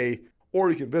 today, or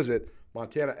you can visit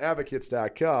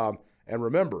MontanaAdvocates.com. And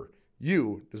remember,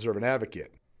 you deserve an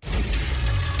advocate.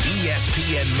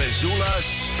 ESPN Missoula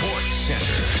Sports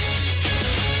Center.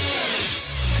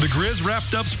 The Grizz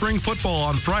wrapped up spring football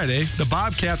on Friday. The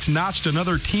Bobcats notched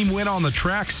another team win on the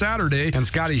track Saturday, and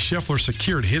Scotty Scheffler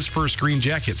secured his first green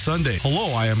jacket Sunday.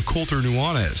 Hello, I am Colter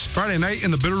Nuanez. Friday night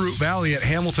in the Bitterroot Valley at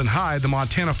Hamilton High, the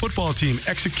Montana football team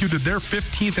executed their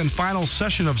 15th and final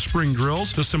session of spring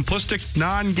drills. The simplistic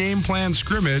non-game plan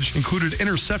scrimmage included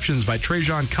interceptions by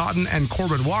Trajan Cotton and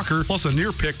Corbin Walker, plus a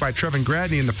near pick by Trevin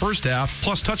Gradney in the first half,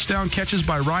 plus touchdown catches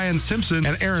by Ryan Simpson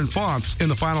and Aaron Fonts in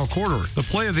the final quarter. The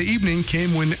play of the evening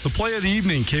came when the play of the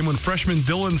evening came when freshman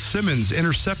Dylan Simmons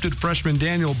intercepted freshman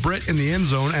Daniel Britt in the end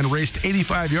zone and raced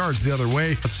 85 yards the other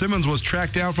way. But Simmons was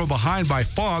tracked down from behind by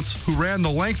Fonts, who ran the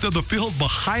length of the field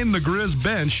behind the Grizz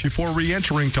bench before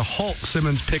re-entering to halt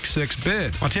Simmons' pick-six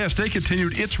bid. Montana State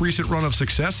continued its recent run of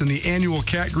success in the annual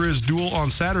Cat-Grizz duel on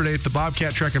Saturday at the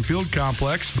Bobcat Track and Field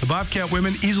Complex. The Bobcat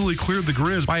women easily cleared the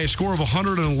Grizz by a score of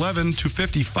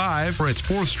 111-55 for its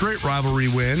fourth straight rivalry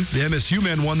win. The MSU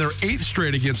men won their eighth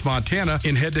straight against Montana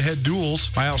in head-to-head duels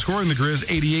by outscoring the Grizz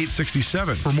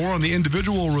 88-67. For more on the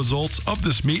individual results of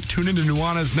this meet, tune into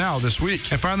Nuanez Now this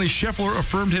week. And finally, Scheffler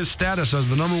affirmed his status as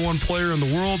the number one player in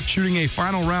the world, shooting a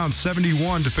final round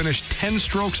 71 to finish 10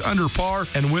 strokes under par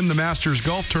and win the Masters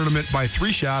Golf Tournament by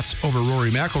 3 shots over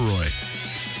Rory McIlroy.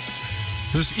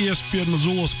 This ESPN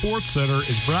Missoula Sports Center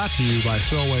is brought to you by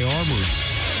Selway Armory.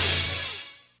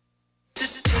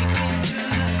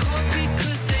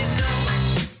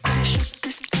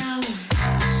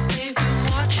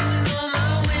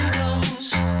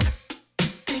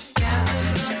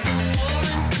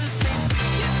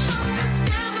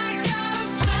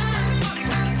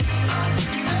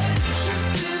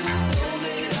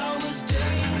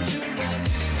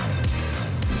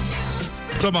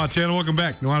 What's up, Montana? Welcome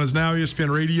back. Nuanez Now,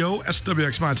 ESPN Radio,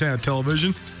 SWX Montana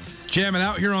Television. Jamming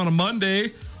out here on a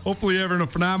Monday. Hopefully you're having a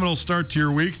phenomenal start to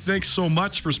your week. Thanks so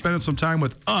much for spending some time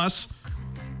with us.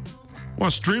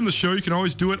 Want to stream the show? You can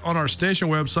always do it on our station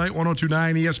website,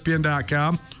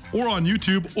 1029ESPN.com, or on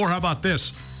YouTube, or how about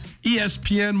this?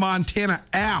 ESPN Montana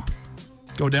app.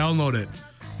 Go download it.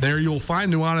 There you'll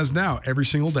find Nuanez Now every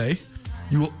single day.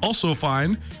 You will also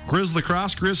find Grizz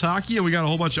Lacrosse, Grizz Hockey, and we got a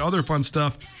whole bunch of other fun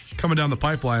stuff coming down the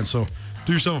pipeline. So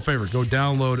do yourself a favor. Go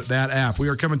download that app. We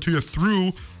are coming to you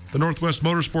through the Northwest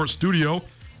Motorsport studio.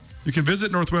 You can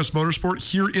visit Northwest Motorsport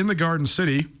here in the Garden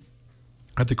City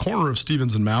at the corner of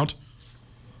Stevens and Mount.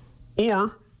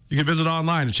 Or you can visit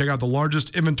online and check out the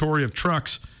largest inventory of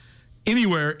trucks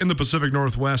anywhere in the Pacific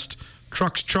Northwest.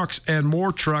 Trucks, and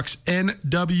more trucks.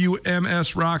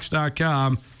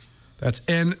 NWMSrocks.com. That's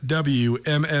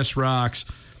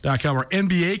NWMSrocks.com. Our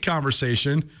NBA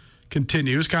conversation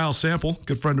continues. Kyle Sample,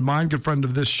 good friend of mine, good friend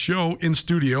of this show, in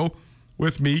studio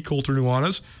with me, Colter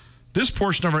Nuanez. This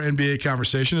portion of our NBA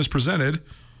conversation is presented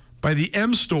by the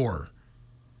M Store.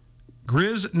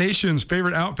 Grizz Nation's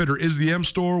favorite outfitter is the M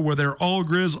Store, where they're all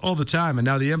Grizz all the time. And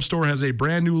now the M Store has a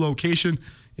brand new location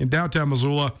in downtown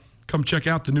Missoula. Come check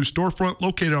out the new storefront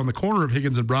located on the corner of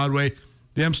Higgins and Broadway.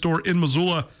 The M Store in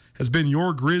Missoula has been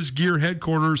your Grizz gear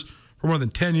headquarters for more than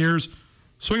 10 years.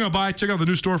 Swing on by, check out the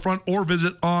new storefront, or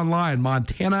visit online,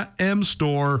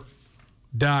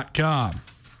 montanamstore.com.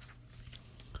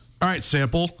 All right,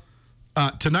 Sample.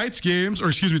 Tomorrow night's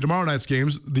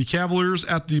games, the Cavaliers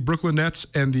at the Brooklyn Nets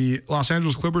and the Los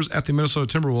Angeles Clippers at the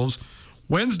Minnesota Timberwolves.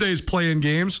 Wednesday's play-in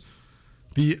games,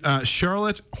 the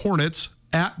Charlotte Hornets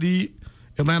at the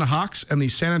Atlanta Hawks and the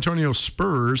San Antonio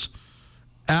Spurs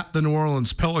at the New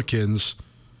Orleans Pelicans.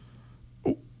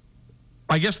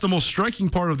 I guess the most striking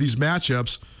part of these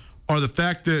matchups are the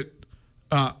fact that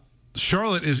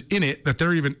Charlotte is in it, that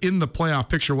they're even in the playoff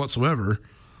picture whatsoever,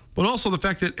 but also the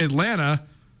fact that Atlanta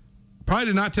probably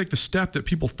did not take the step that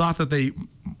people thought that they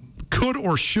could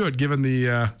or should, given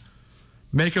the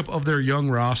makeup of their young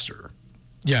roster.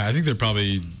 Yeah, I think they're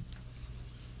probably.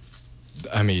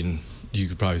 I mean, you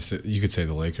could say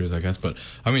the Lakers, I guess, but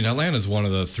I mean, Atlanta's one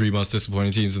of the 3 most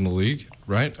disappointing teams in the league,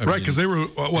 right? Right, because they were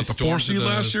the 4 seed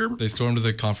last year. They stormed to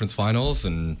the conference finals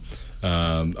and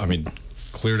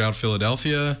cleared out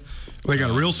Philadelphia. They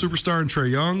got a real superstar in Trae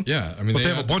Young. Yeah, I mean, but they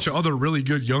have a bunch of other really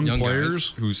good young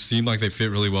players who seem like they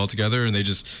fit really well together, and they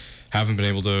just haven't been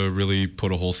able to really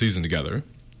put a whole season together.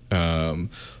 So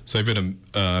they've been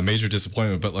a major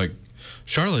disappointment. But like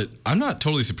Charlotte, I'm not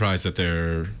totally surprised that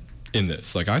they're in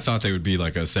this. Like, I thought they would be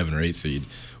like a 7 or 8 seed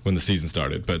when the season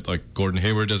started, but like Gordon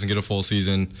Hayward doesn't get a full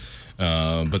season.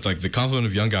 But like the complement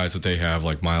of young guys that they have,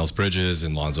 like Miles Bridges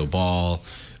and Lonzo Ball,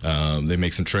 they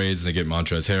make some trades and they get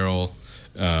Montrezl Harrell.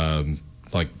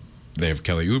 Like they have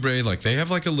Kelly Oubre. Like they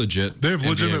have like a legitimate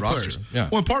legitimate roster. Players. Yeah.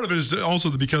 Well, part of it is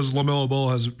also because LaMelo Ball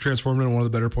has transformed into one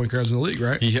of the better point guards in the league,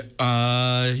 right? He's an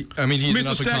up and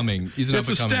coming. It's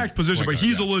a stacked position, but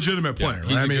he's a legitimate player.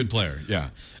 He's a good player. Yeah.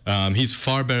 He's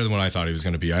far better than what I thought he was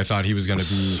going to be. I thought he was going to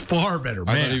be far better.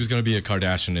 I thought he was going to be a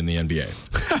Kardashian in the NBA.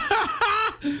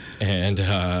 And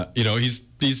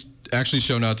he's actually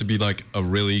shown out to be like a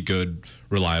really good,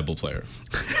 reliable player.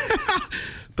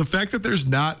 The fact that there's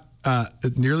not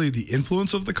nearly the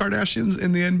influence of the Kardashians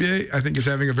in the NBA, I think, is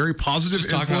having a very positive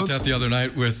influence. Talking about that the other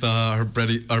night with our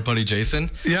buddy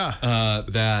Jason. Yeah.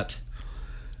 That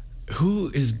who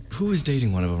is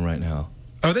dating one of them right now?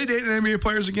 Are they dating NBA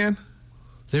players again?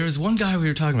 There was one guy we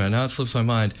were talking about, now it slips my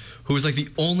mind, who was like the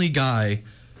only guy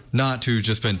not to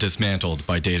just been dismantled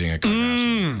by dating a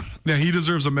Kardashian. Yeah, he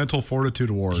deserves a mental fortitude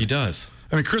award. He does.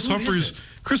 I mean, Chris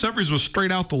Humphries was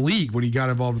straight out the league when he got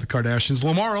involved with the Kardashians.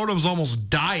 Lamar Odom's almost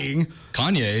dying.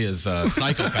 Kanye is a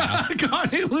psychopath.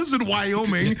 Kanye lives in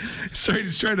Wyoming.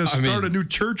 He's trying to start a new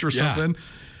church or something.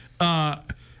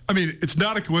 I mean, it's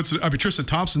not a coincidence. I mean, Tristan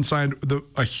Thompson signed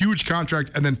a huge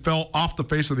contract and then fell off the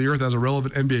face of the earth as a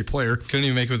relevant NBA player. Couldn't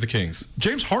even make it with the Kings.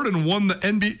 James Harden won the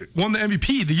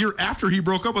MVP the year after he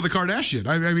broke up with a Kardashian.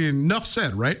 I mean, enough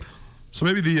said, right? So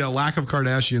maybe the lack of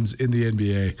Kardashians in the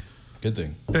NBA. Good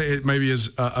thing. It maybe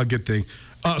is a good thing.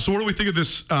 So what do we think of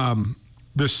this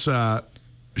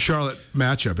Charlotte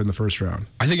matchup in the first round?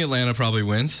 I think Atlanta probably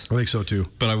wins. I think so too.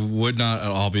 But I would not at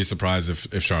all be surprised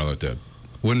if Charlotte did.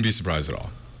 Wouldn't be surprised at all.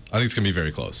 I think it's going to be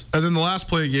very close. And then the last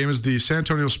play game is the San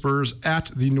Antonio Spurs at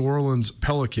the New Orleans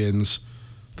Pelicans.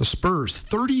 The Spurs,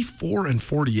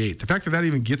 34-48. The fact that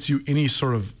even gets you any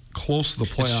sort of close to the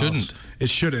playoffs. It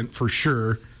shouldn't, for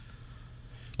sure.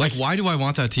 Like, why do I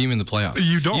want that team in the playoffs?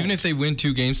 You don't. Even if they win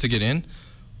 2 games to get in,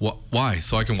 why?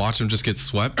 So I can watch them just get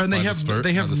swept? And they have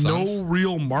no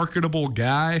real marketable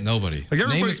guy. Nobody.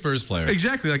 Name a Spurs player.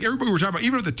 Exactly. Like everybody we're talking about,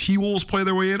 even if the T-Wolves play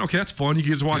their way in, okay, that's fun. You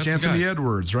can just watch Anthony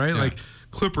Edwards, right? Yeah. Like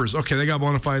Clippers, okay, they got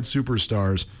bona fide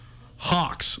superstars.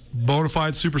 Hawks, bona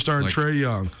fide superstar in Trae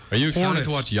Young. Are you excited to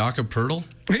watch Jakob Poeltl?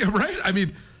 Yeah, right? I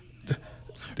mean,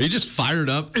 are you just fired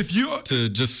up to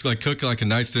just like cook like a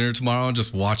nice dinner tomorrow and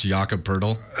just watch Jakob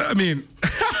Poeltl? I mean,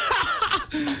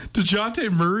 DeJounte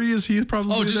Murray, is he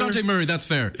probably? Oh, DeJounte Murray, that's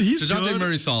fair. DeJounte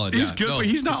Murray's solid. He's good, but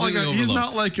he's not like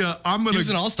I'm gonna. He was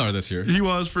an all-star this year. He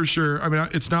was for sure. I mean,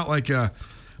 it's not like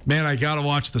man, I gotta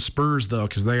watch the Spurs though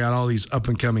because they got all these up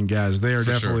and coming guys. They are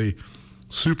definitely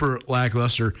super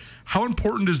lackluster. How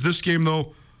important is this game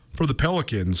though for the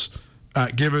Pelicans,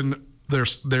 given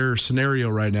their scenario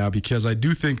right now? Because I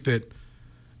do think that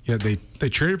they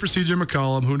traded for CJ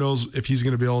McCollum. Who knows if he's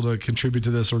going to be able to contribute to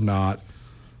this or not.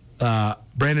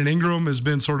 Brandon Ingram has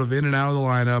been sort of in and out of the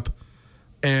lineup,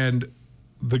 and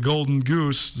the Golden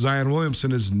Goose, Zion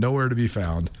Williamson, is nowhere to be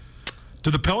found. Do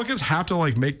the Pelicans have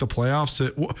to make the playoffs?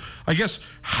 I guess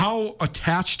how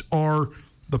attached are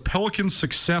the Pelicans'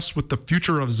 success with the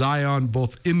future of Zion,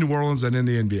 both in New Orleans and in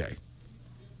the NBA?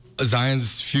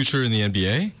 Zion's future in the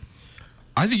NBA?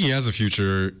 I think he has a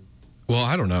future. Well,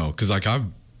 I don't know, because I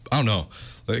don't know.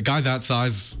 A guy that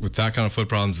size with that kind of foot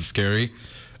problems is scary.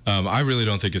 I really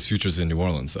don't think his future's in New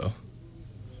Orleans, though.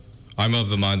 I'm of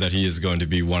the mind that he is going to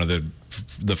be one of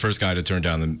the first guy to turn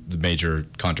down the major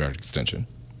contract extension.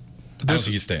 I don't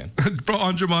think he's staying.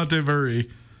 On DeJounte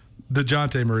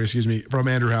Murray, from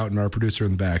Andrew Houghton, our producer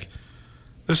in the back.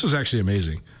 This is actually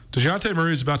amazing. DeJounte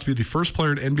Murray is about to be the first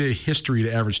player in NBA history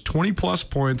to average 20-plus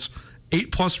points,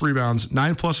 8-plus rebounds,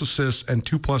 9-plus assists, and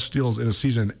 2-plus steals in a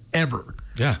season ever.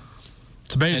 Yeah.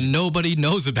 It's amazing. And nobody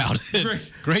knows about it.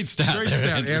 Great stat. Great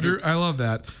stat, Andrew. I love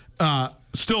that.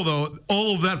 Still, though,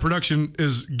 all of that production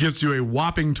gives you a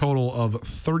whopping total of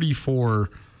 34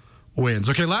 wins.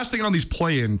 Okay, last thing on these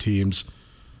play-in teams,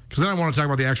 because then I want to talk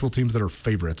about the actual teams that are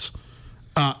favorites.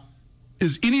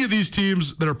 Is any of these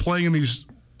teams that are playing in these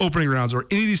opening rounds, or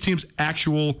any of these teams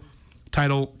actual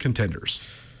title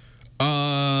contenders?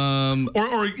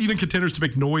 Or even contenders to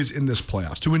make noise in this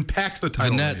playoffs, to impact the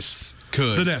title race. The Nets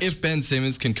could. The Nets. If Ben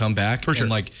Simmons can come back for sure.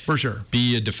 and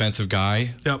be a defensive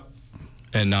guy. Yep.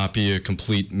 And not be a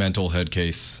complete mental head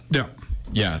case. Yeah.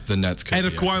 Yeah, the Nets could. And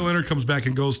if Kawhi Leonard comes back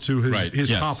and goes to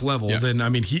his top level, then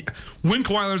when Kawhi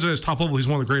Leonard's at his top level, he's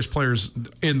one of the greatest players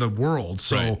in the world.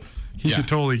 So he could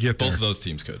totally get there. Both of those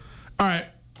teams could. All right.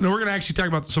 Now we're going to actually talk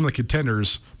about some of the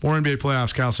contenders. More NBA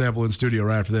playoffs. Kyle Sample in studio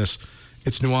right after this.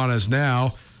 It's Nuanez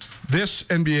Now. This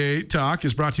NBA talk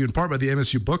is brought to you in part by the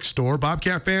MSU Bookstore.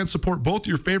 Bobcat fans, support both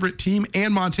your favorite team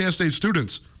and Montana State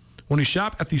students. When you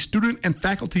shop at the student and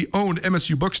faculty-owned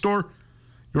MSU Bookstore,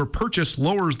 your purchase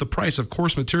lowers the price of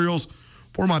course materials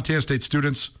for Montana State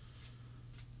students.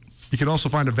 You can also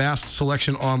find a vast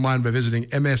selection online by visiting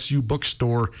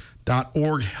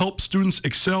msubookstore.org. Help students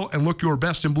excel and look your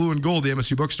best in blue and gold. The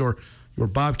MSU Bookstore, your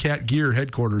Bobcat gear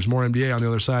headquarters. More NBA on the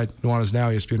other side. Nuanez Now,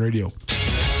 ESPN Radio.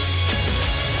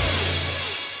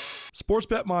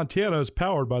 Sportsbet Montana is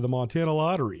powered by the Montana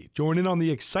Lottery. Join in on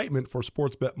the excitement for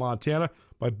Sportsbet Montana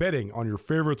by betting on your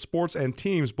favorite sports and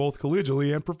teams both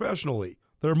collegially and professionally.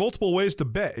 There are multiple ways to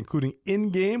bet, including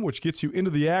in-game, which gets you into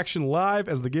the action live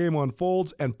as the game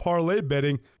unfolds, and parlay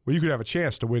betting, where you could have a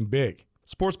chance to win big.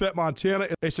 Sportsbet Montana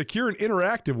is a secure and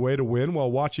interactive way to win while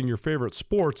watching your favorite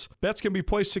sports. Bets can be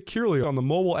placed securely on the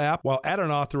mobile app while at an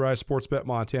authorized Sportsbet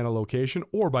Montana location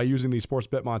or by using the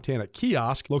Sportsbet Montana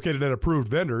kiosk located at approved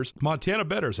vendors. Montana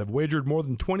bettors have wagered more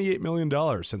than $28 million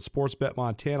since Sportsbet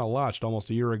Montana launched almost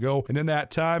a year ago, and in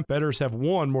that time, bettors have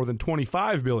won more than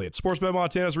 $25 million. Sportsbet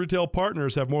Montana's retail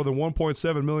partners have more than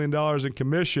 $1.7 million in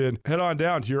commission. Head on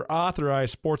down to your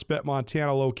authorized Sportsbet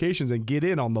Montana locations and get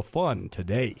in on the fun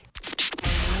today.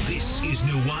 This is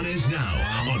Nuanez Now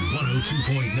on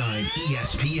 102.9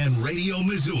 ESPN Radio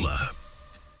Missoula.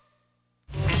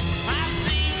 I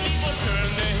see people turn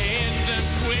their heads and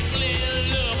quickly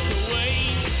look away.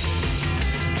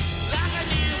 Like a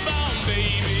newborn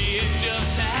baby, it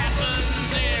just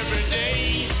happens every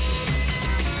day.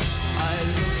 I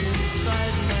look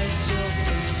inside myself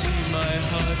and see my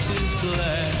heart is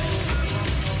black.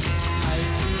 I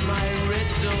see my red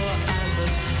door, I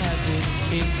must have it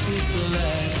into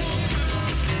black.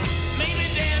 Maybe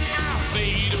then I'll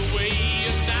fade away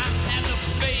and not have to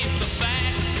face the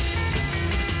facts.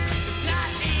 It's not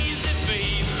easy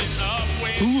facing up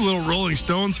when... Ooh, little Rolling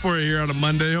Stones for you here on a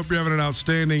Monday. Hope you're having an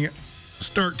outstanding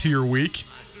start to your week.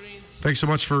 Thanks so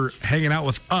much for hanging out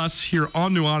with us here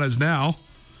on Nuanez Now,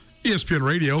 ESPN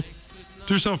Radio.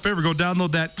 Do yourself a favor, go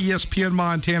download that ESPN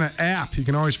Montana app. You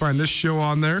can always find this show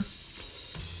on there,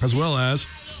 as well as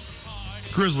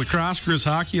Grizz Lacrosse, Grizz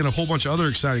Hockey, and a whole bunch of other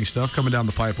exciting stuff coming down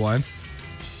the pipeline.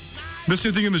 Miss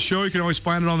anything in the show, you can always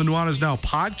find it on the Nuanez Now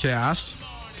podcast.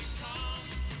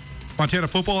 Montana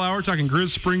Football Hour, talking Grizz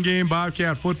spring game,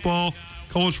 Bobcat football,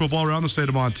 college football around the state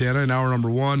of Montana in hour number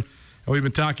 1. And we've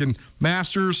been talking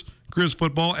Masters, Grizz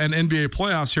football, and NBA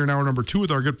playoffs here in hour number 2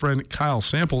 with our good friend Kyle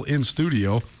Sample in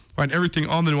studio. Find everything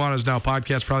on the Nuanez Now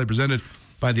podcast, proudly presented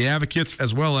by the Advocates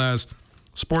as well as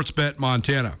Sportsbet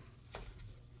Montana.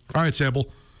 All right,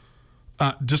 Sample.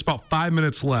 Just about 5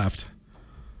 minutes left.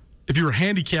 If you were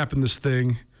handicapping this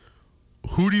thing,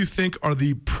 who do you think are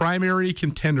the primary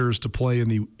contenders to play in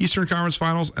the Eastern Conference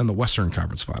Finals and the Western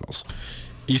Conference Finals?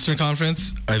 Eastern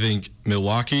Conference, I think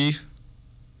Milwaukee,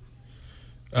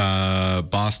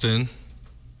 Boston,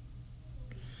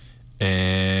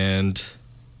 and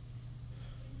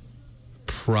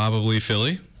probably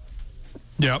Philly.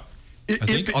 Yep. I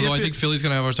think Philly's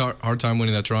going to have a hard time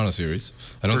winning that Toronto series.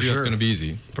 I don't think that's going to be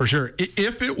easy. For sure.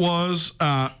 If it was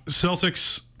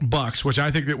Celtics Bucks, which I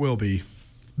think it will be,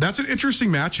 that's an interesting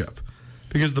matchup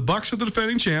because the Bucks are the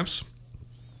defending champs.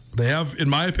 They have, in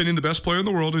my opinion, the best player in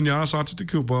the world in Giannis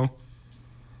Antetokounmpo.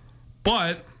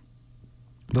 But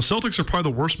the Celtics are probably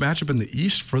the worst matchup in the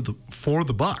East for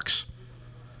the Bucks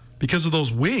because of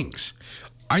those wings.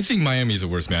 I think Miami's the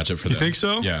worst matchup for them. You think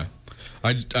so? Yeah.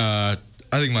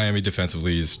 I think Miami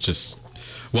defensively is just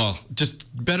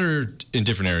better in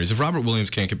different areas. If Robert Williams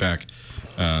can't get back,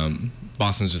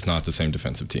 Boston's just not the same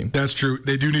defensive team. That's true.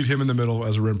 They do need him in the middle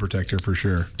as a rim protector for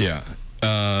sure. Yeah.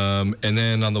 And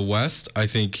then on the West, I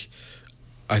think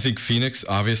Phoenix,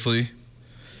 obviously.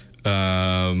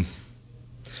 Memphis,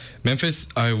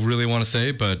 I really want to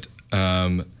say, but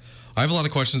I have a lot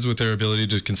of questions with their ability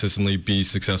to consistently be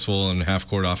successful in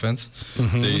half-court offense.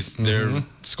 They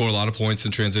score a lot of points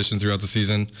in transition throughout the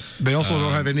season. They also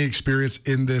don't have any experience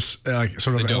in this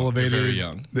sort of elevated. They're very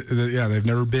young. Yeah, they've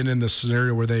never been in this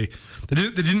scenario where they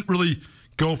didn't really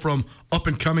go from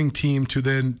up-and-coming team to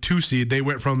then 2 seed. They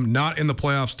went from not in the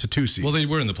playoffs to 2 seed. Well, they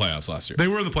were in the playoffs last year. They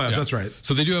were in the playoffs, that's right.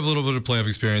 So they do have a little bit of playoff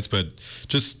experience, but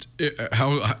just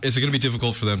how is it going to be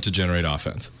difficult for them to generate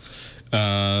offense?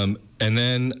 And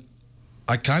then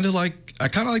I kind of like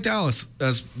Dallas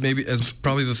as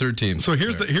probably the third team. So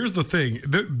here's the thing.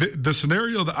 The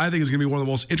scenario that I think is going to be one of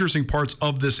the most interesting parts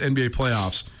of this NBA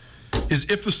playoffs is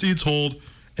if the seeds hold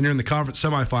and you're in the conference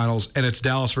semifinals and it's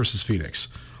Dallas versus Phoenix.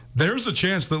 There's a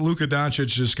chance that Luka Doncic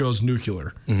just goes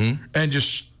nuclear and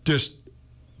just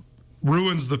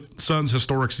ruins the Suns'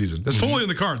 historic season. That's totally in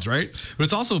the cards, right? But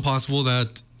it's also possible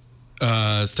that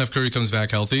Steph Curry comes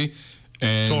back healthy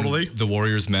and the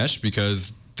Warriors mesh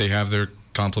because they have their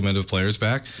complement of players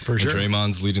back. For sure. And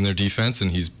Draymond's leading their defense, and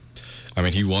he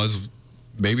was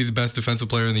maybe the best defensive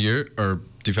player in the year or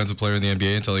defensive player in the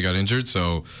NBA until he got injured.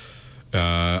 So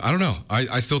I don't know.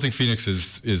 I still think Phoenix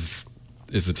is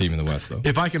the team in the West, though.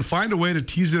 If I can find a way to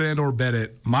tease it and or bet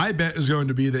it, my bet is going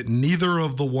to be that neither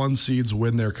of the 1 seeds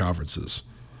win their conferences.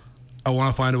 I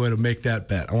want to find a way to make that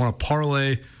bet. I want to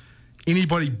parlay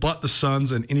anybody but the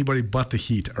Suns and anybody but the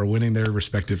Heat are winning their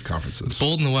respective conferences. It's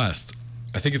bold in the West.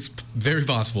 I think it's very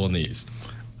possible in the East.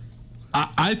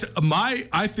 I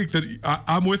think that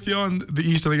I'm with you on the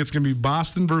East. I think it's going to be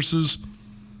Boston versus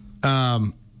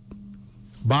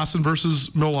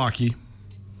Milwaukee.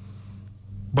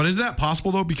 But is that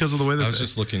possible, though, because of the way that... I was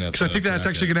just looking at because I think that's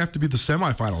actually going to have to be the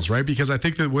semifinals, right? Because I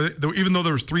think that even though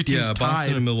there was 3 teams tied...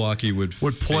 Boston and Milwaukee would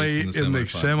play in the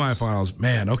semifinals.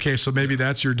 Man, okay, so maybe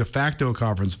that's your de facto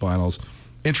conference finals.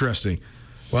 Interesting.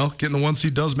 Well, getting the 1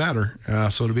 seed does matter,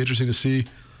 so it'll be interesting to see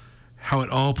how it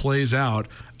all plays out.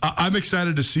 I'm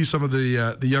excited to see some of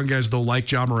the young guys, though, like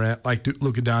John Morant, like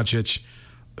Luka Doncic,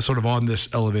 sort of on this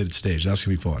elevated stage. That's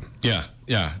going to be fun. Yeah.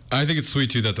 I think it's sweet,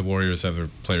 too, that the Warriors have their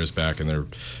players back, and they're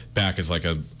back as like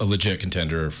a legit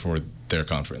contender for their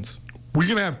conference. We're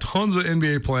going to have tons of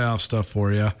NBA playoff stuff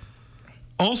for you.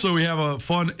 Also, we have a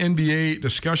fun NBA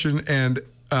discussion and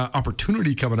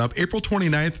opportunity coming up. April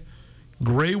 29th,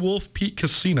 Grey Wolf Peak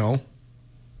Casino.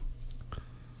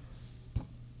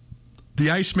 The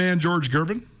Iceman, George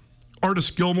Gervin,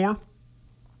 Artis Gilmore,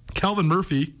 Calvin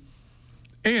Murphy,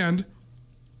 and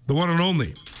the one and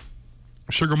only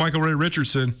Sugar Michael Ray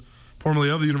Richardson, formerly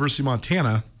of the University of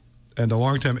Montana and a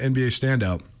longtime NBA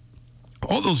standout.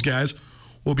 All those guys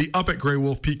will be up at Grey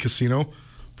Wolf Peak Casino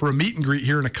for a meet and greet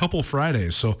here in a couple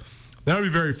Fridays. So that'll be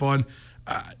very fun.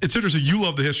 It's interesting. You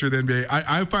love the history of the NBA.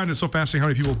 I find it so fascinating how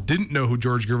many people didn't know who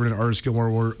George Gervin and Artis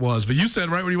Gilmore was. But you said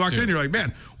right when you walked in, you're like,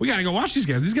 man, we got to go watch these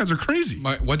guys. These guys are crazy.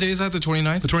 What day is that, the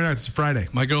 29th? The 29th. It's a Friday.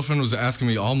 My girlfriend was asking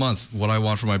me all month what I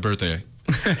want for my birthday.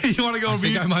 You want to go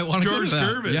meet George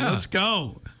Gervin? Yeah. Let's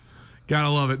go. Gotta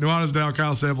love it. Nuanez Now,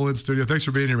 Kyle Sample in studio. Thanks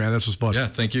for being here, man. This was fun. Yeah,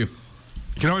 thank you.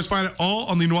 You can always find it all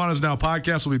on the Nuanez Now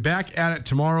podcast. We'll be back at it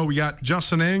tomorrow. We got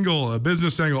just an angle, a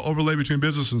business angle overlay between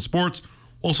business and sports.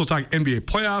 Also talk NBA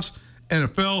playoffs,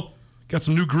 NFL. Got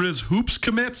some new Grizz hoops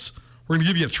commits. We're going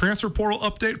to give you a transfer portal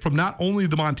update from not only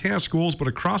the Montana schools, but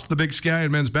across the Big Sky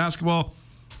in men's basketball.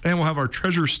 And we'll have our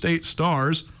Treasure State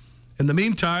stars. In the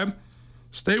meantime,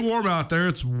 stay warm out there.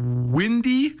 It's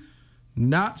windy,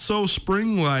 not so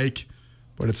spring-like,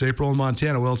 but it's April in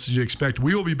Montana. What else did you expect?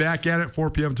 We will be back at it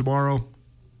 4 p.m. tomorrow.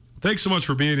 Thanks so much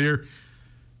for being here.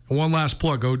 And one last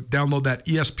plug. Go download that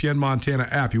ESPN Montana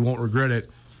app. You won't regret it.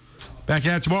 Back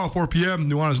at it tomorrow, 4 p.m.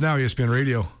 Nuanez Now, ESPN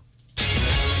Radio.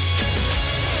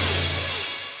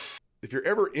 If you're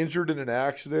ever injured in an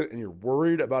accident and you're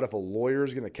worried about if a lawyer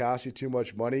is going to cost you too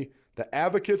much money, the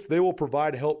Advocates, they will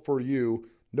provide help for you.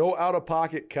 No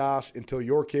out-of-pocket costs until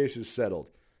your case is settled.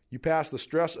 You pass the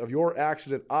stress of your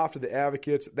accident off to the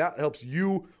Advocates. That helps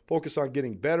you focus on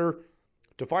getting better.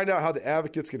 To find out how the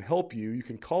Advocates can help you, you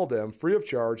can call them free of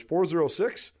charge,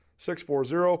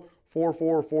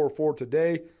 406-640-4444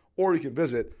 today, or you can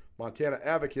visit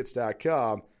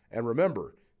MontanaAdvocates.com. And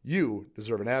remember, you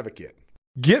deserve an advocate.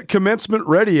 Get commencement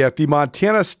ready at the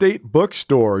Montana State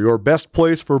Bookstore, your best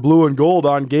place for blue and gold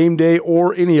on game day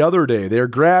or any other day. Their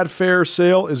grad fair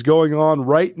sale is going on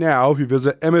right now if you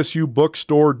visit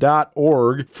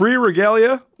msubookstore.org. Free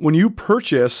regalia when you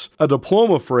purchase a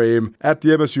diploma frame at the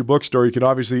MSU Bookstore. You can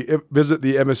obviously visit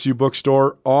the MSU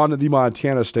Bookstore on the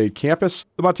Montana State campus.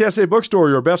 The Montana State Bookstore,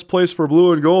 your best place for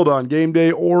blue and gold on game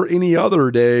day or any other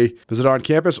day. Visit on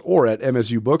campus or at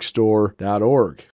msubookstore.org.